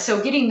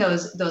 So getting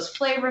those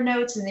flavor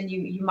notes, and then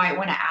you might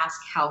want to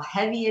ask how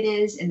heavy it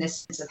is in the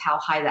sense of how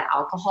high the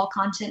alcohol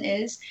content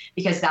is,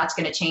 because that's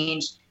going to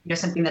change,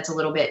 something that's a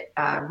little bit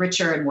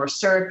richer and more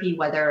syrupy,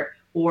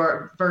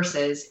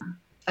 versus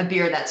a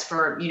beer that's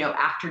for,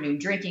 afternoon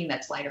drinking,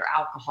 that's lighter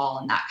alcohol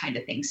and that kind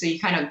of thing. So you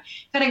kind of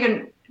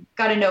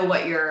got to know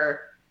what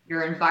your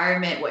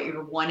environment, what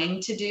you're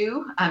wanting to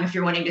do. If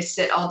you're wanting to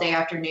sit all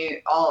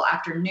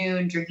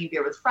afternoon drinking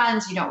beer with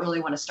friends, you don't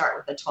really want to start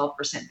with a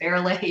 12%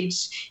 barrel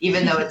age,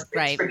 even though it's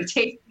right. pretty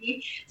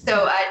tasty.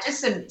 So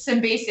just some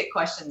basic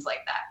questions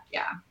like that.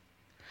 Yeah.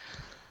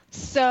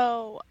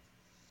 So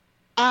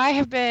I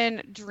have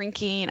been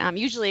drinking,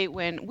 usually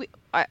when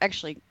I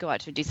actually go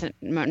out to a decent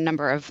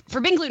number of, for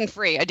being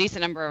gluten-free, a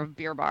decent number of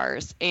beer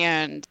bars,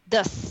 and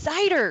the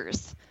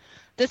ciders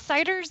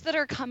that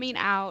are coming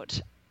out,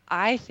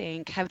 I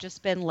think, have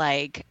just been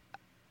like,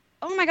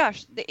 oh my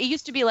gosh, it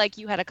used to be like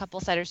you had a couple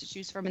ciders to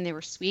choose from and they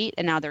were sweet,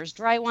 and now there's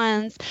dry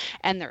ones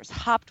and there's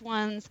hopped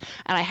ones,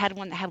 and I had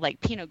one that had like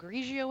Pinot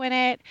Grigio in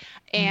it,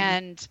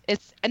 and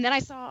and then I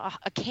saw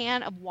a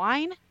can of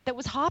wine that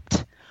was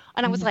hopped,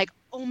 and I was like,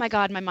 oh my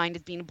God, my mind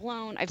is being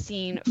blown. I've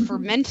seen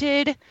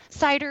fermented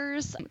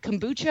ciders,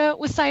 kombucha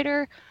with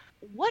cider.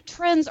 What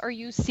trends are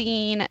you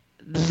seeing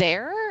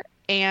there?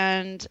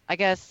 And I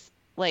guess,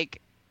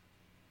 like,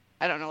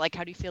 I don't know, like,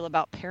 how do you feel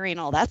about pairing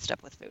all that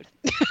stuff with food?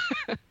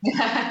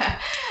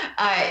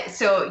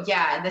 So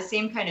yeah, the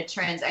same kind of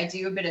trends. I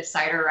do a bit of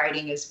cider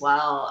writing as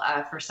well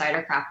for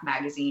Cidercraft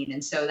magazine.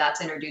 And so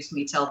that's introduced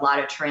me to a lot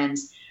of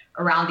trends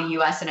around the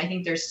US. And I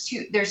think there's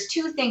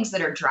two things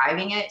that are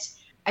driving it.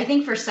 I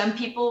think for some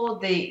people,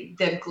 the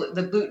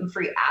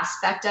gluten-free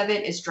aspect of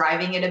it is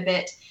driving it a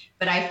bit,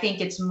 but I think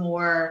it's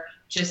more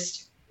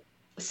just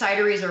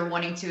cideries are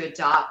wanting to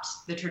adopt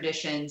the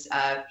traditions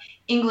of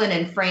England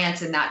and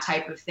France and that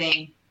type of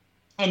thing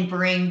and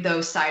bring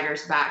those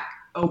ciders back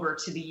over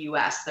to the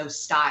US, those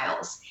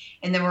styles.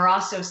 And then we're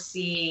also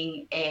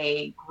seeing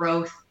a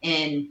growth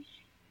in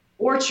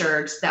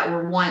orchards that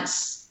were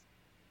once,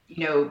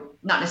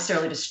 not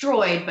necessarily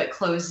destroyed, but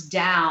closed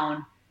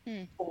down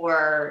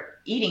for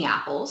eating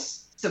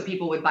apples. So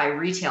people would buy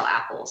retail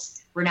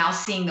apples. We're now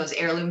seeing those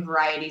heirloom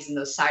varieties and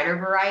those cider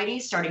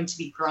varieties starting to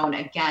be grown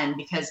again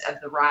because of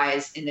the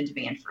rise in the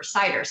demand for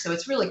cider. So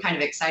it's really kind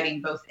of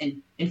exciting both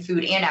in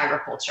food and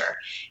agriculture.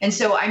 And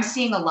so I'm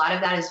seeing a lot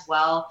of that as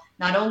well,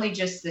 not only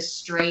just the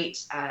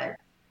straight,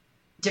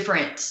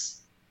 different,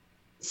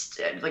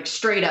 like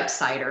straight up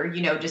cider,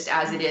 just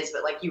as it is,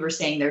 but like you were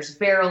saying, there's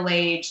barrel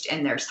aged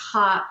and there's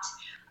hopped.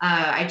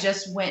 I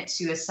just went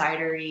to a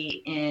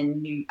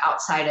cidery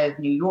outside of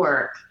New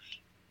York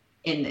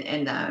in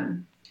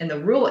the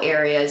rural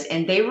areas,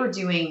 and they were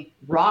doing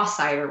raw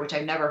cider, which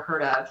I've never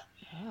heard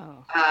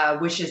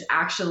of, which is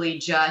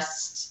actually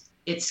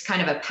it's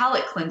kind of a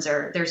palate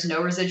cleanser. There's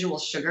no residual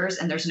sugars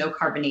and there's no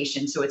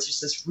carbonation. So it's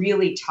just this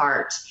really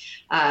tart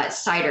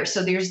cider.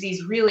 So there's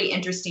these really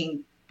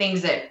interesting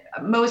things that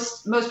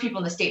most people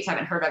in the States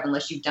haven't heard of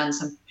unless you've done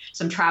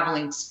some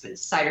traveling,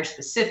 cider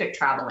specific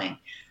traveling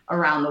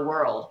around the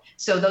world.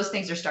 So those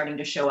things are starting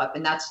to show up,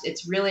 and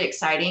it's really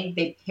exciting.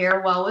 They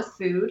pair well with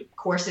food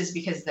courses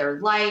because they're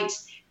light,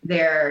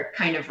 they're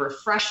kind of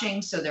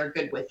refreshing. So they're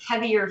good with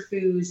heavier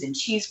foods and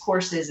cheese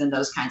courses and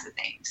those kinds of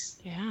things.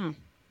 Yeah.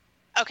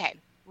 Okay,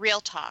 real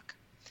talk.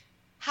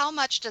 How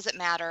much does it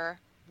matter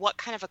what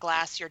kind of a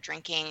glass you're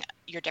drinking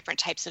your different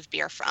types of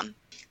beer from?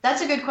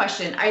 That's a good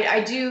question.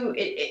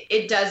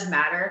 It does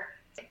matter.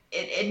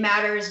 It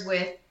matters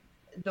with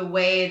the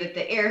way that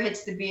the air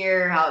hits the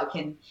beer, how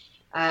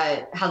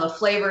the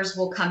flavors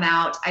will come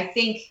out. I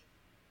think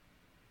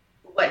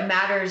what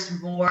matters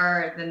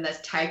more than the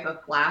type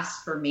of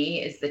glass for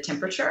me is the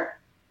temperature.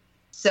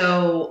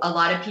 So a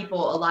lot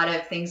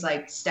of things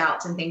like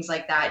stouts and things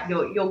like that,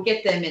 you'll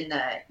get them in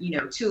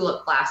the,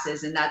 tulip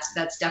glasses, and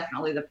that's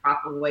definitely the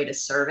proper way to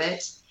serve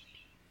it.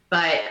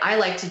 But I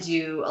like to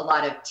do a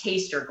lot of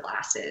taster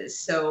glasses.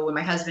 So when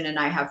my husband and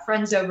I have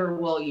friends over,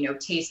 we'll,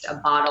 taste a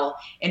bottle,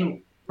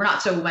 and we're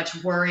not so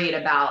much worried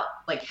about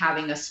like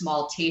having a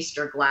small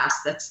taster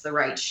glass that's the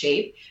right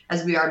shape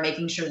as we are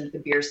making sure that the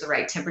beer is the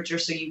right temperature.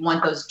 So you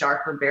want those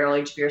darker barrel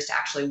aged beers to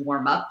actually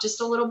warm up just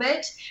a little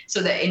bit,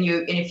 so that and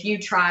if you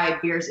try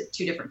beers at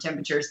two different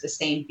temperatures, the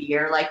same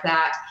beer like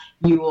that,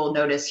 you will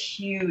notice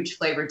huge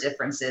flavor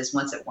differences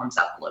once it warms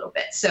up a little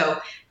bit.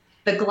 So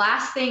the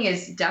glass thing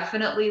is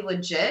definitely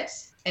legit,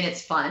 and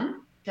it's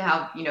fun to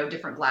have,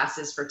 different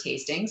glasses for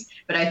tastings,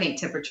 but I think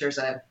temperature is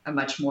a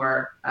much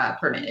more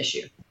pertinent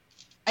issue.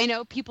 I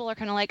know people are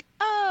kind of like,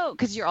 oh,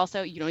 because you're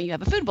also, you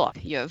have a food blog,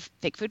 you have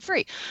Fake Food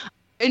Free.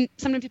 And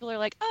sometimes people are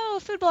like, oh,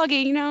 food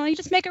blogging, you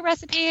just make a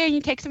recipe and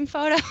you take some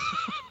photos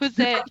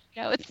and,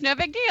 it's no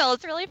big deal.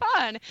 It's really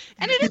fun.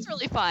 And it is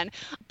really fun.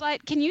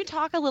 But can you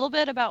talk a little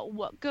bit about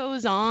what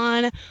goes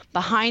on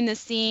behind the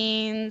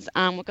scenes,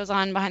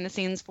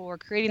 for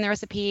creating the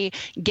recipe,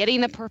 getting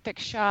the perfect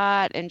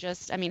shot, and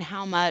just,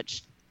 how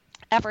much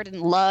effort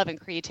and love and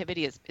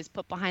creativity is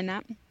put behind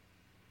that?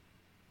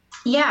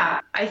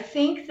 Yeah, I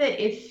think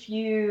that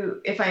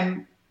if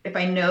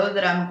I know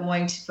that I'm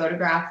going to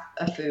photograph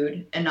a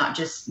food and not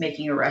just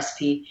making a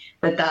recipe,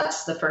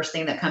 that's the first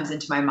thing that comes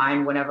into my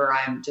mind whenever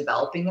I'm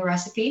developing the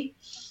recipe,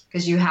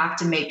 because you have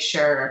to make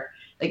sure,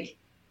 like,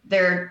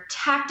 there are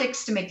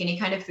tactics to make any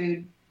kind of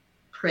food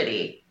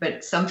pretty,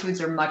 but some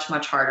foods are much,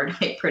 much harder to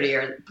make pretty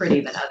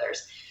than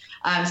others.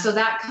 So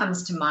that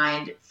comes to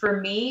mind.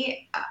 For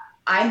me,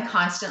 I'm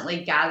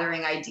constantly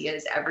gathering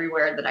ideas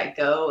everywhere that I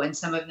go, and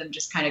some of them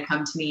just kind of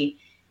come to me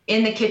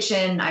in the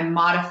kitchen. I'm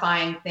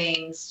modifying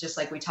things, just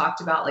like we talked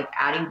about, like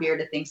adding beer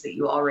to things that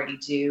you already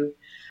do.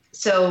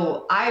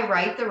 So I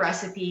write the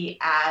recipe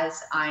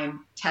as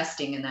I'm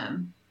testing in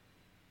them.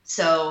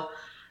 So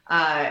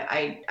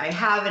I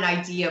have an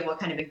idea of what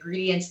kind of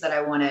ingredients that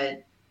I want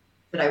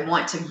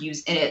to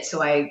use in it.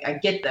 So I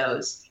get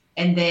those.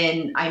 And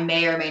then I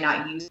may or may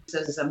not use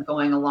those as I'm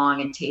going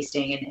along and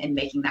tasting and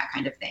making that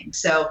kind of thing.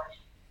 So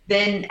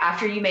then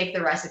after you make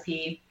the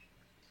recipe,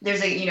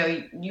 there's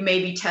you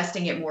may be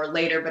testing it more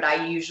later, but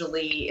I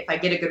usually, if I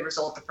get a good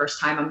result the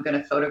first time, I'm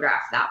going to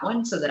photograph that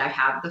one so that I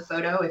have the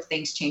photo. If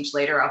things change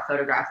later, I'll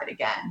photograph it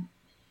again.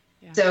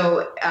 Yeah.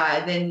 So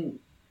then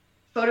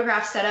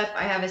photograph setup,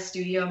 I have a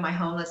studio in my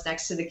home that's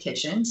next to the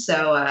kitchen.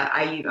 So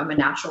I'm a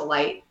natural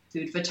light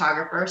food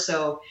photographer.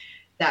 So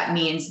that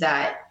means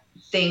that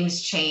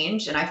things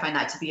change, and I find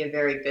that to be a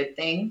very good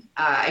thing.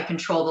 I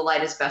control the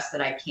light as best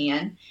that I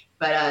can,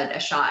 but a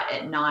shot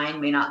at 9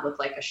 may not look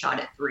like a shot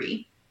at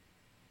 3.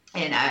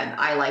 And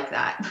I like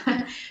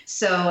that.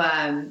 So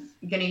I'm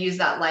going to use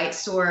that light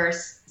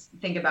source,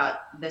 think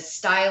about the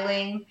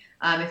styling.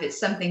 If it's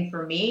something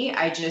for me,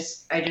 I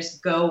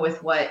just go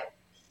with what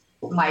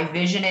my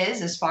vision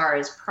is as far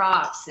as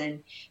props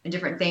and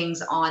different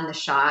things on the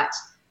shot.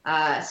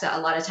 So a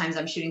lot of times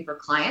I'm shooting for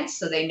clients,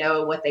 so they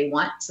know what they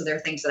want. So there are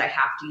things that I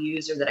have to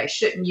use or that I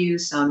shouldn't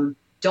use. Some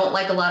don't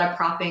like a lot of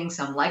propping,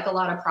 some like a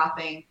lot of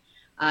propping,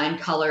 and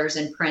colors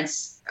and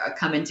prints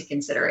come into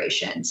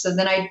consideration. So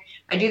then I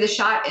do the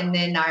shot, and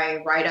then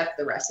I write up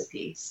the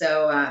recipe.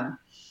 So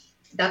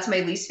that's my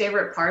least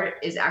favorite part,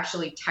 is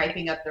actually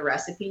typing up the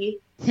recipe.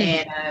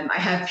 And I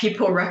have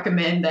people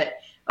recommend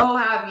that,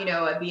 have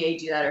a BA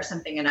do that or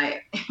something. And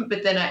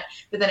but then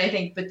I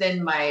think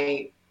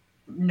my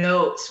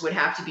notes would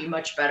have to be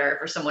much better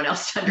for someone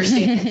else to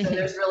understand it. So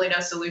there's really no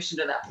solution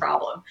to that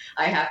problem.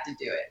 I have to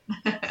do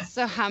it.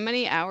 So how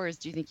many hours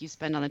do you think you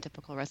spend on a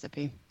typical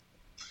recipe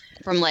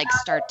from like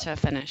start to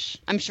finish?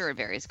 I'm sure it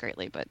varies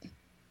greatly, but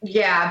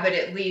yeah, but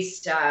at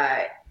least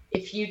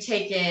if you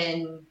take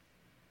in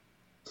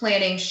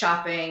planning,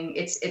 shopping,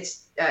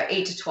 it's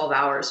 8 to 12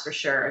 hours for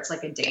sure. It's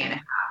like a day and a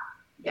half.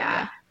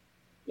 Yeah.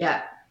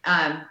 Yeah.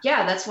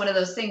 Yeah, that's one of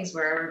those things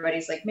where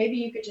everybody's like, maybe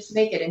you could just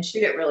make it and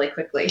shoot it really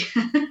quickly.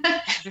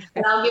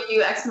 And I'll give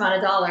you X amount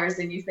of dollars.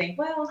 And you think,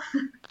 well.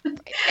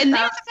 And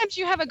then sometimes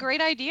you have a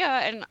great idea.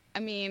 And I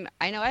mean,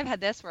 I know I've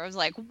had this where I was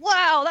like,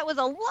 wow, that was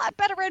a lot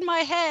better in my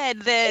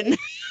head than.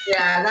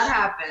 Yeah,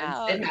 that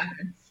happens.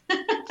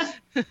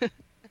 It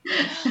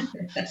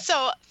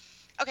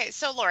happens.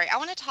 So Lori, I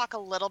want to talk a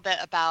little bit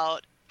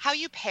about how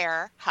you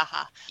pair,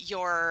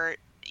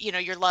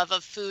 your love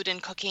of food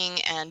and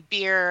cooking and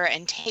beer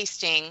and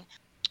tasting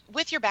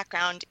with your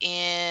background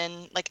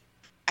in like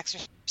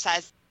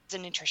exercise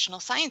and nutritional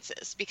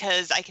sciences,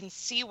 because I can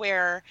see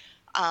where,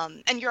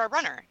 and you're a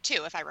runner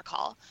too, if I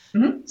recall.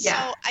 Mm-hmm.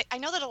 Yeah. So I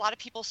know that a lot of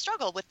people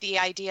struggle with the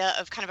idea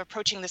of kind of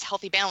approaching this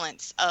healthy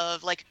balance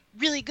of like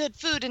really good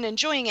food and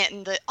enjoying it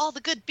and all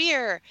the good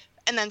beer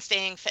and then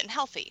staying fit and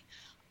healthy.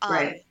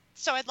 Right.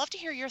 So I'd love to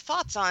hear your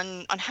thoughts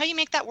on how you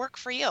make that work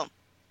for you.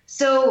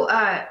 So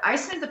I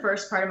spent the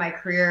first part of my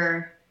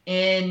career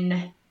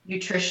in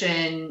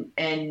nutrition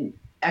and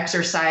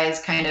exercise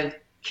kind of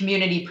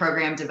community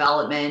program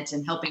development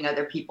and helping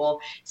other people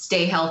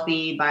stay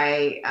healthy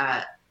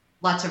by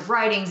lots of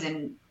writings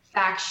and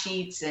fact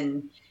sheets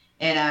and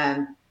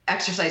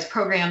exercise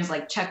programs,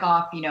 like check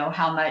off,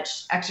 how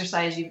much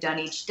exercise you've done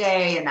each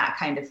day and that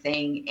kind of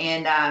thing.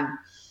 And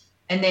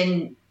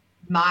then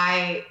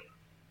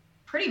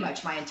pretty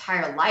much my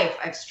entire life,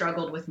 I've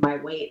struggled with my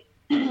weight.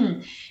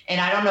 And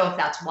I don't know if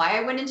that's why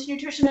I went into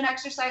nutrition and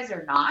exercise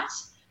or not,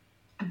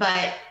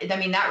 but I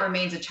mean, that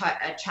remains a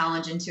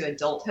challenge into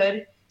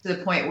adulthood, to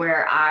the point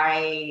where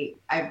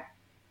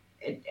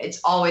it's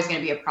always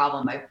going to be a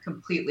problem. I've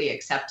completely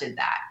accepted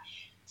that.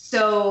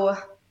 So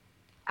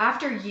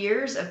after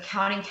years of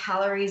counting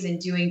calories and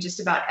doing just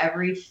about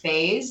every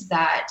phase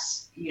that,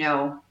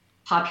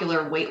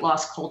 popular weight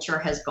loss culture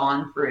has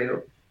gone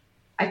through,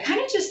 I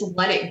kind of just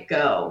let it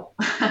go.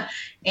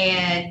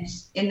 And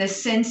in the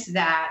sense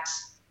that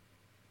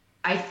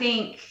I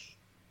think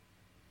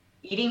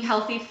eating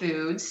healthy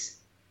foods,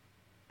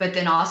 but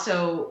then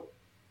also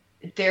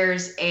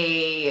there's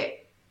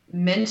a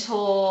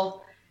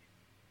mental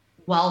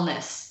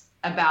wellness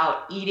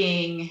about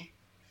eating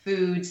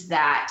foods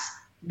that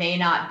may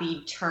not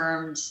be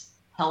termed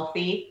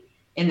healthy,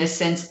 in the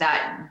sense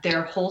that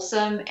they're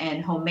wholesome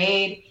and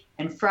homemade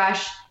and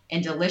fresh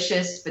and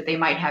delicious, but they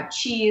might have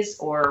cheese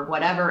or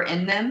whatever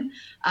in them.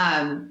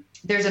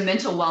 There's a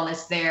mental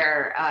wellness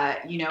there,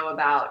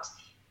 about,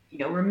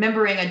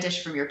 remembering a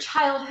dish from your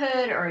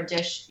childhood or a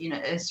dish,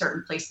 a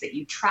certain place that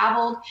you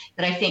traveled,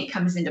 that I think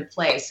comes into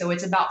play. So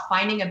it's about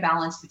finding a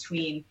balance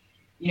between,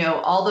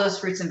 all those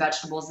fruits and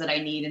vegetables that I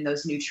need and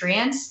those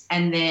nutrients,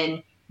 and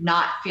then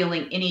not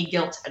feeling any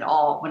guilt at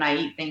all when I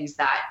eat things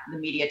that the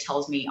media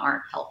tells me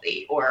aren't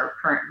healthy or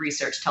current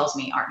research tells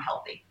me aren't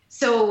healthy.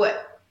 So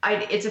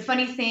it's a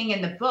funny thing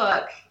in the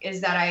book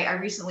is that I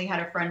recently had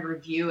a friend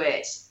review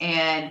it,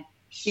 and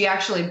she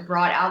actually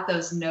brought out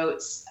those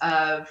notes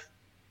of,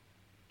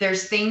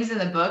 there's things in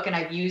the book, and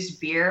I've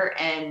used beer,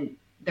 and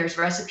there's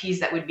recipes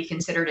that would be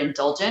considered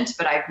indulgent,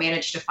 but I've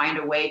managed to find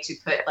a way to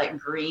put like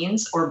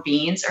greens or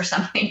beans or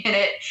something in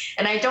it.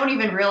 And I don't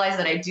even realize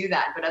that I do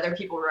that, but other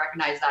people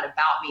recognize that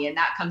about me. And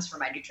that comes from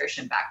my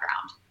nutrition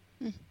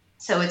background.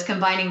 So it's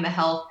combining the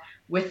health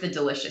with the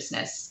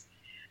deliciousness.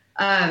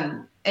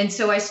 And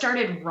so I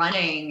started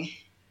running,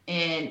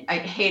 and I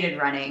hated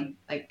running.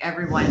 Like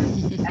everyone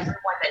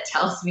that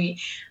tells me,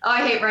 oh,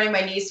 I hate running,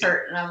 my knees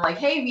hurt. And I'm like,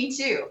 hey, me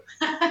too.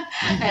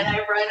 And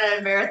I run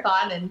a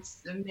marathon and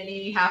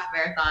many half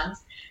marathons.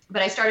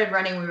 But I started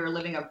running when we were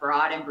living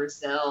abroad in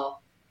Brazil,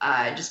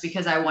 just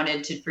because I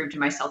wanted to prove to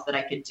myself that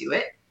I could do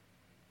it.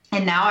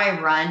 And now I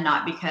run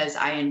not because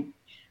I'm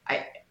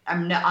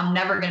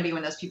never going to be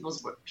one of those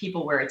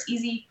people where it's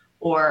easy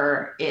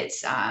or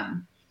it's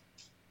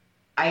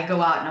I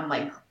go out and I'm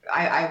like,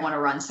 I want to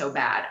run so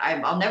bad.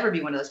 I'll never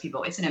be one of those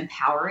people. It's an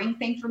empowering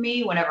thing for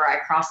me whenever I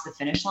cross the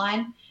finish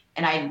line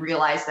and I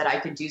realize that I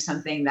could do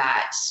something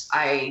that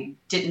I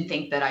didn't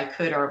think that I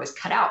could or was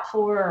cut out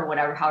for, or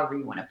whatever, however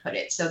you want to put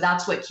it. So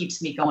that's what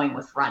keeps me going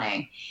with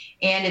running.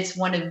 And it's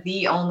one of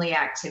the only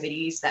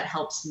activities that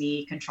helps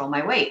me control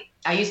my weight.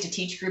 I used to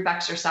teach group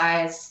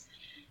exercise,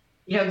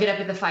 get up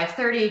at the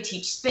 5:30,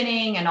 teach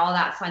spinning and all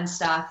that fun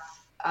stuff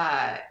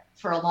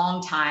for a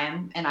long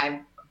time. And I've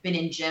been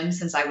in gym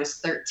since I was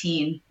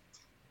 13.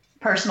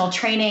 Personal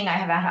training, I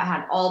have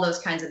had all those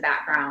kinds of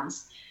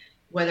backgrounds,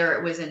 whether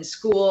it was in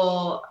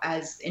school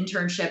as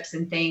internships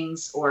and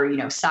things or,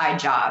 side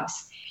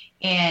jobs.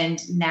 And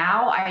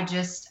now I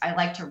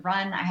like to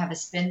run. I have a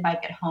spin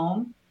bike at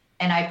home,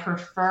 and I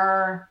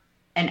prefer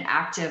an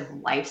active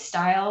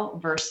lifestyle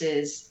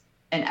versus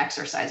an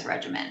exercise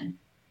regimen.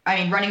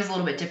 I mean, running is a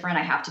little bit different.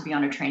 I have to be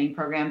on a training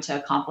program to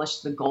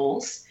accomplish the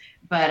goals.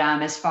 But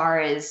as far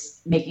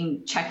as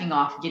checking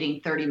off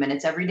getting 30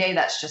 minutes every day,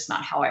 that's just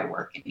not how I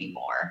work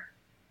anymore.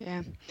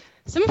 Yeah.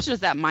 So much is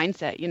that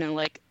mindset,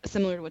 like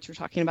similar to what you're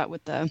talking about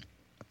with the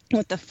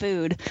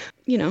food,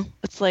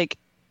 it's like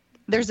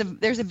there's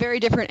a very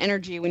different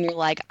energy when you're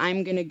like,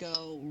 I'm going to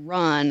go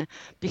run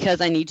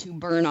because I need to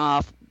burn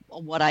off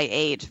what I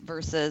ate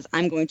versus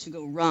I'm going to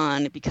go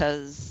run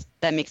because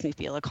that makes me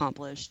feel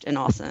accomplished and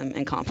awesome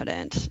and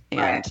confident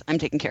and I'm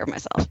taking care of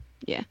myself.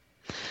 Yeah.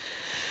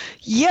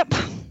 Yep.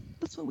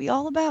 That's what we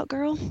all about,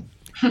 girl.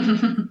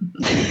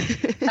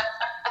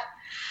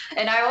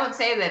 And I won't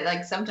say that,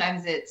 like,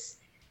 sometimes it's,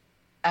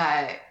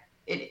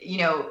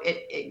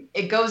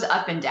 it goes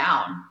up and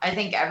down. I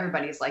think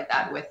everybody's like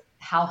that with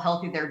how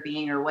healthy they're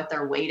being or what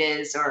their weight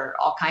is or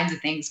all kinds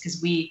of things.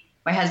 Because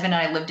my husband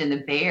and I lived in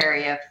the Bay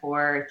Area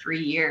for 3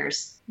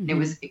 years. Mm-hmm. And it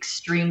was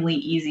extremely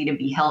easy to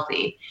be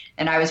healthy.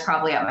 And I was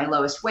probably at my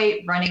lowest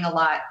weight, running a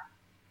lot.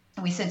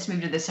 And we since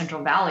moved to the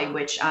Central Valley,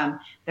 which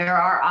there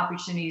are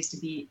opportunities to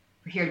be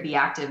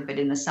active. But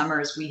in the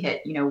summers, we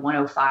hit,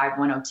 105,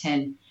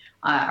 110.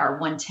 Or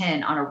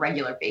 110 on a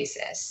regular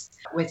basis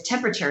with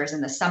temperatures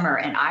in the summer.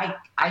 And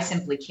I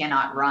simply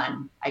cannot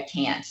run. I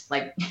can't.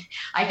 Like,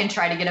 I can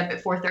try to get up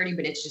at 4:30,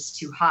 but it's just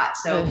too hot.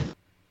 So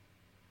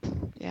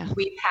yeah,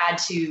 we've had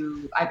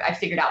to, I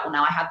figured out, well,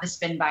 now I have the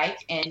spin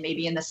bike and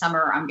maybe in the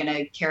summer I'm going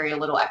to carry a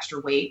little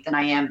extra weight than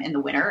I am in the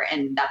winter.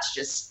 And that's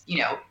just,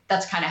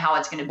 that's kind of how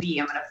it's going to be.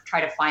 I'm going to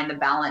try to find the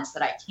balance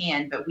that I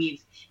can, but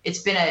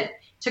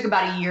took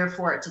about a year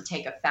for it to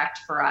take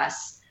effect for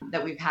us,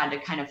 that we've had to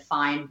kind of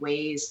find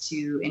ways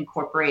to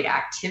incorporate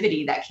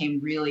activity that came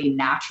really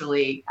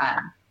naturally,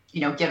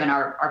 given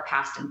our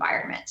past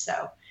environment.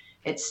 So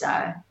it's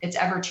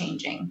ever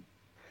changing.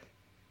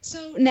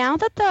 So now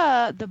that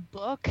the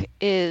book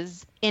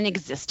is in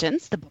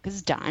existence, the book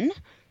is done.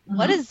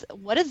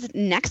 Mm-hmm. What is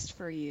next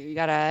for you? You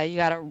got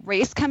a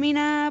race coming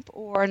up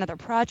or another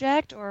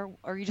project, or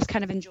are you just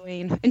kind of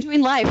enjoying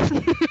life?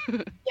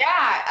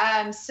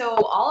 Yeah. So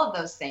all of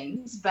those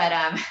things, but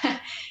as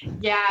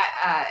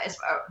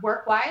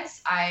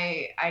work-wise,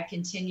 I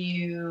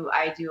continue.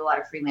 I do a lot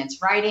of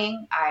freelance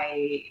writing.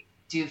 I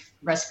do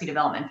recipe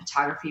development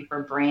photography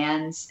for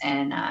brands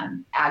and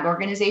ag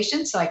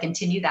organizations. So I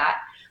continue that.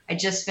 I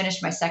just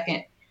finished my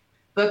second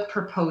book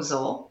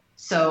proposal.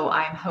 So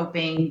I'm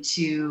hoping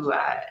to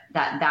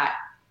that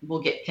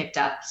will get picked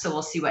up. So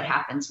we'll see what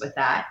happens with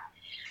that.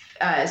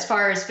 As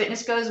far as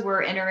fitness goes,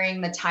 we're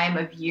entering the time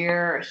of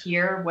year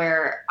here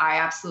where I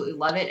absolutely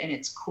love it and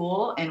it's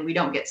cool, and we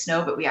don't get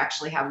snow, but we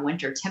actually have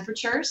winter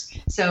temperatures.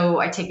 So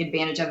I take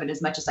advantage of it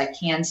as much as I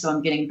can. So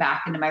I'm getting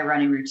back into my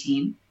running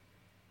routine,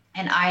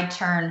 and I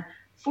turn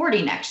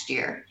 40 next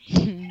year.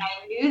 And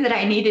I knew that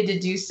I needed to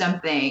do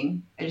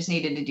something. I just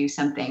needed to do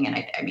something.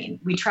 And I mean,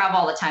 we travel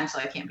all the time, so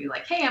I can't be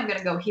like, hey, I'm going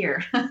to go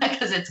here,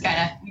 because it's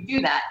we do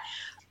that.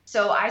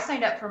 So I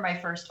signed up for my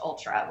first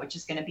ultra, which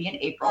is going to be in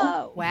April.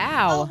 Oh,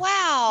 wow. Oh,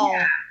 wow.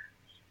 Yeah.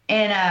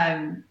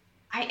 And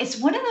it's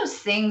one of those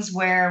things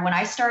where when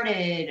I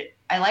started,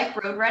 I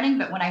like road running,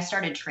 but when I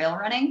started trail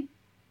running,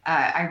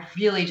 I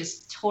really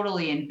just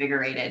totally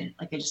invigorated.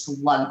 Like, I just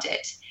loved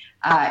it.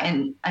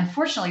 And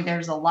unfortunately,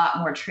 there's a lot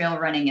more trail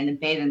running in the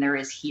Bay than there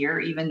is here,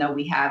 even though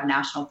we have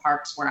national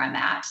parks where I'm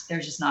at.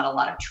 There's just not a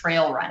lot of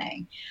trail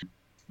running.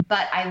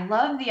 But I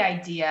love the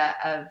idea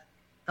of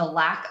the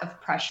lack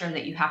of pressure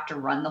that you have to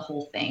run the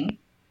whole thing.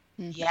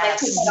 Yes. I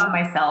put that on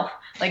myself.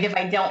 Like, if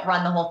I don't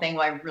run the whole thing,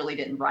 well, I really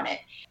didn't run it.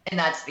 And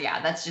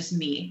that's just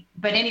me.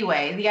 But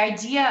anyway, the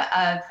idea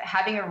of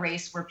having a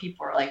race where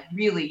people are like,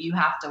 really, you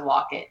have to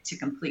walk it to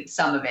complete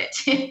some of it,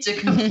 to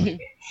complete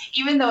it,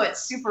 even though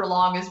it's super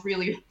long, is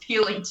really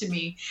appealing to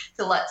me,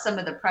 to let some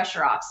of the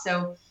pressure off.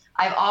 So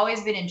I've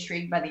always been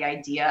intrigued by the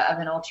idea of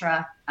an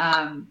ultra.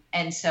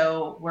 And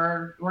so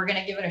we're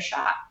going to give it a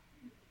shot.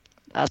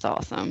 That's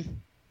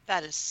awesome.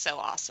 That is so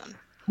awesome.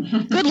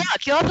 Good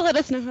luck. You'll have to let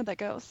us know how that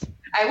goes.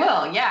 I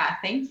will. Yeah.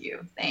 Thank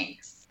you.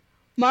 Thanks.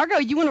 Margot,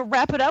 you want to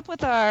wrap it up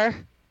with our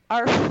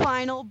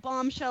final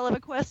bombshell of a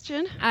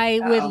question?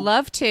 I would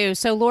love to.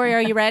 So, Lori,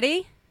 are you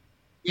ready?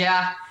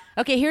 Yeah.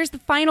 Okay, here's the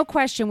final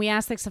question. We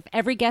ask this of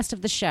every guest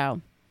of the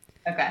show.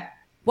 Okay.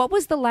 What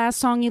was the last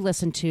song you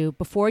listened to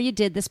before you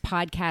did this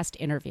podcast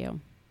interview?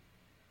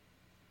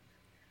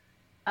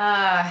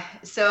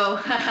 So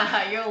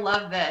you'll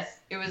love this.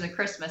 It was a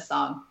Christmas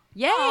song.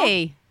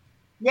 Yay!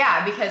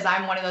 Yeah, because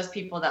I'm one of those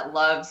people that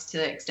loves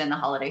to extend the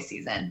holiday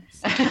season.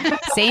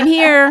 Same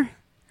here.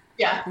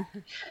 Yeah.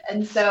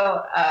 And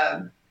so,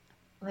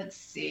 let's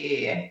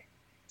see.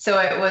 So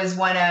it was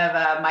one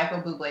of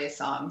Michael Bublé's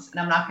songs, and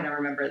I'm not going to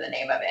remember the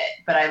name of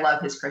it, but I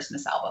love his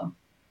Christmas album.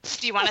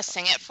 Do you want to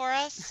sing it for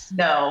us?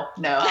 No.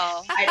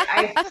 Oh.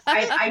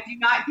 I do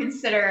not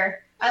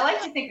consider. I like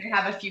to think I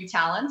have a few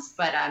talents,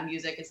 but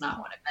music is not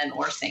one of them,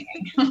 or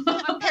singing.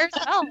 It pairs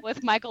well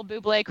with Michael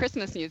Bublé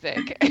Christmas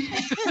music.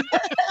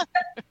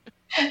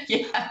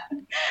 Yeah.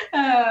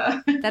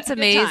 That's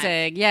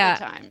amazing.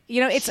 Yeah.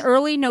 You know, it's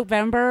early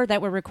November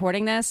that we're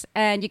recording this.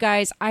 And you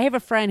guys, I have a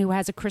friend who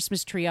has a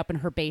Christmas tree up in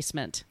her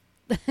basement.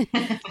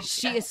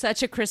 She is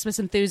such a Christmas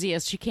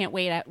enthusiast. She can't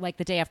wait. Like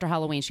the day after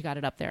Halloween, she got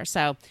it up there.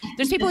 So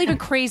there's people even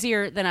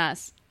crazier than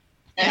us.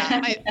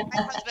 Yeah, my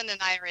husband and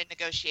I are in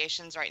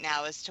negotiations right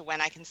now as to when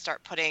I can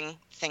start putting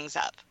things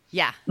up.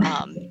 Yeah.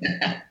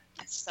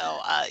 So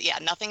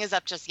nothing is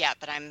up just yet,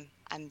 but I'm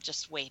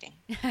just waiting.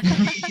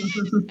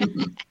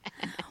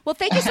 Well,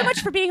 thank you so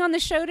much for being on the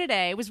show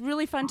today. It was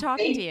really fun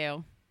talking to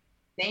you.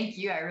 Thank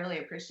you. I really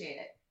appreciate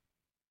it.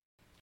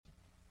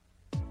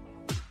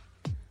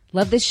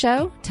 Love this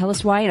show? Tell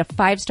us why in a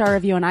 5-star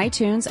review on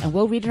iTunes, and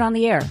we'll read it on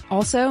the air.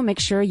 Also, make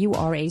sure you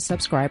are a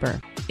subscriber.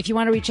 If you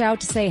want to reach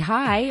out to say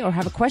hi or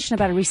have a question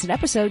about a recent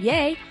episode,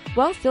 yay,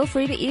 well, feel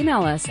free to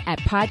email us at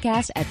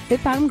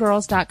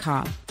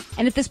podcast@fitbottomgirls.com.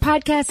 And if this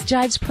podcast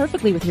jives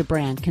perfectly with your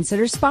brand,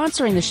 consider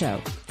sponsoring the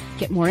show.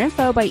 Get more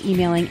info by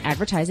emailing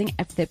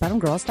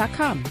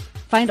advertising@fitbottomgirls.com.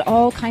 Find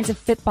all kinds of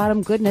Fit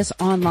Bottom goodness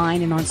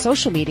online and on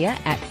social media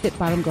at Fit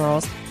Bottom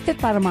Girls, Fit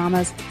Bottom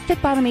Mamas,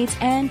 Fit Bottom Eats,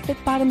 and Fit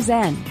Bottom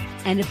Zen.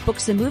 And if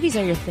books and movies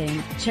are your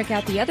thing, check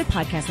out the other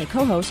podcast I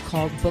co-host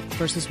called Book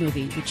versus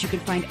Movie, which you can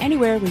find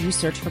anywhere where you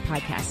search for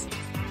podcasts.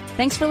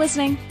 Thanks for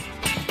listening.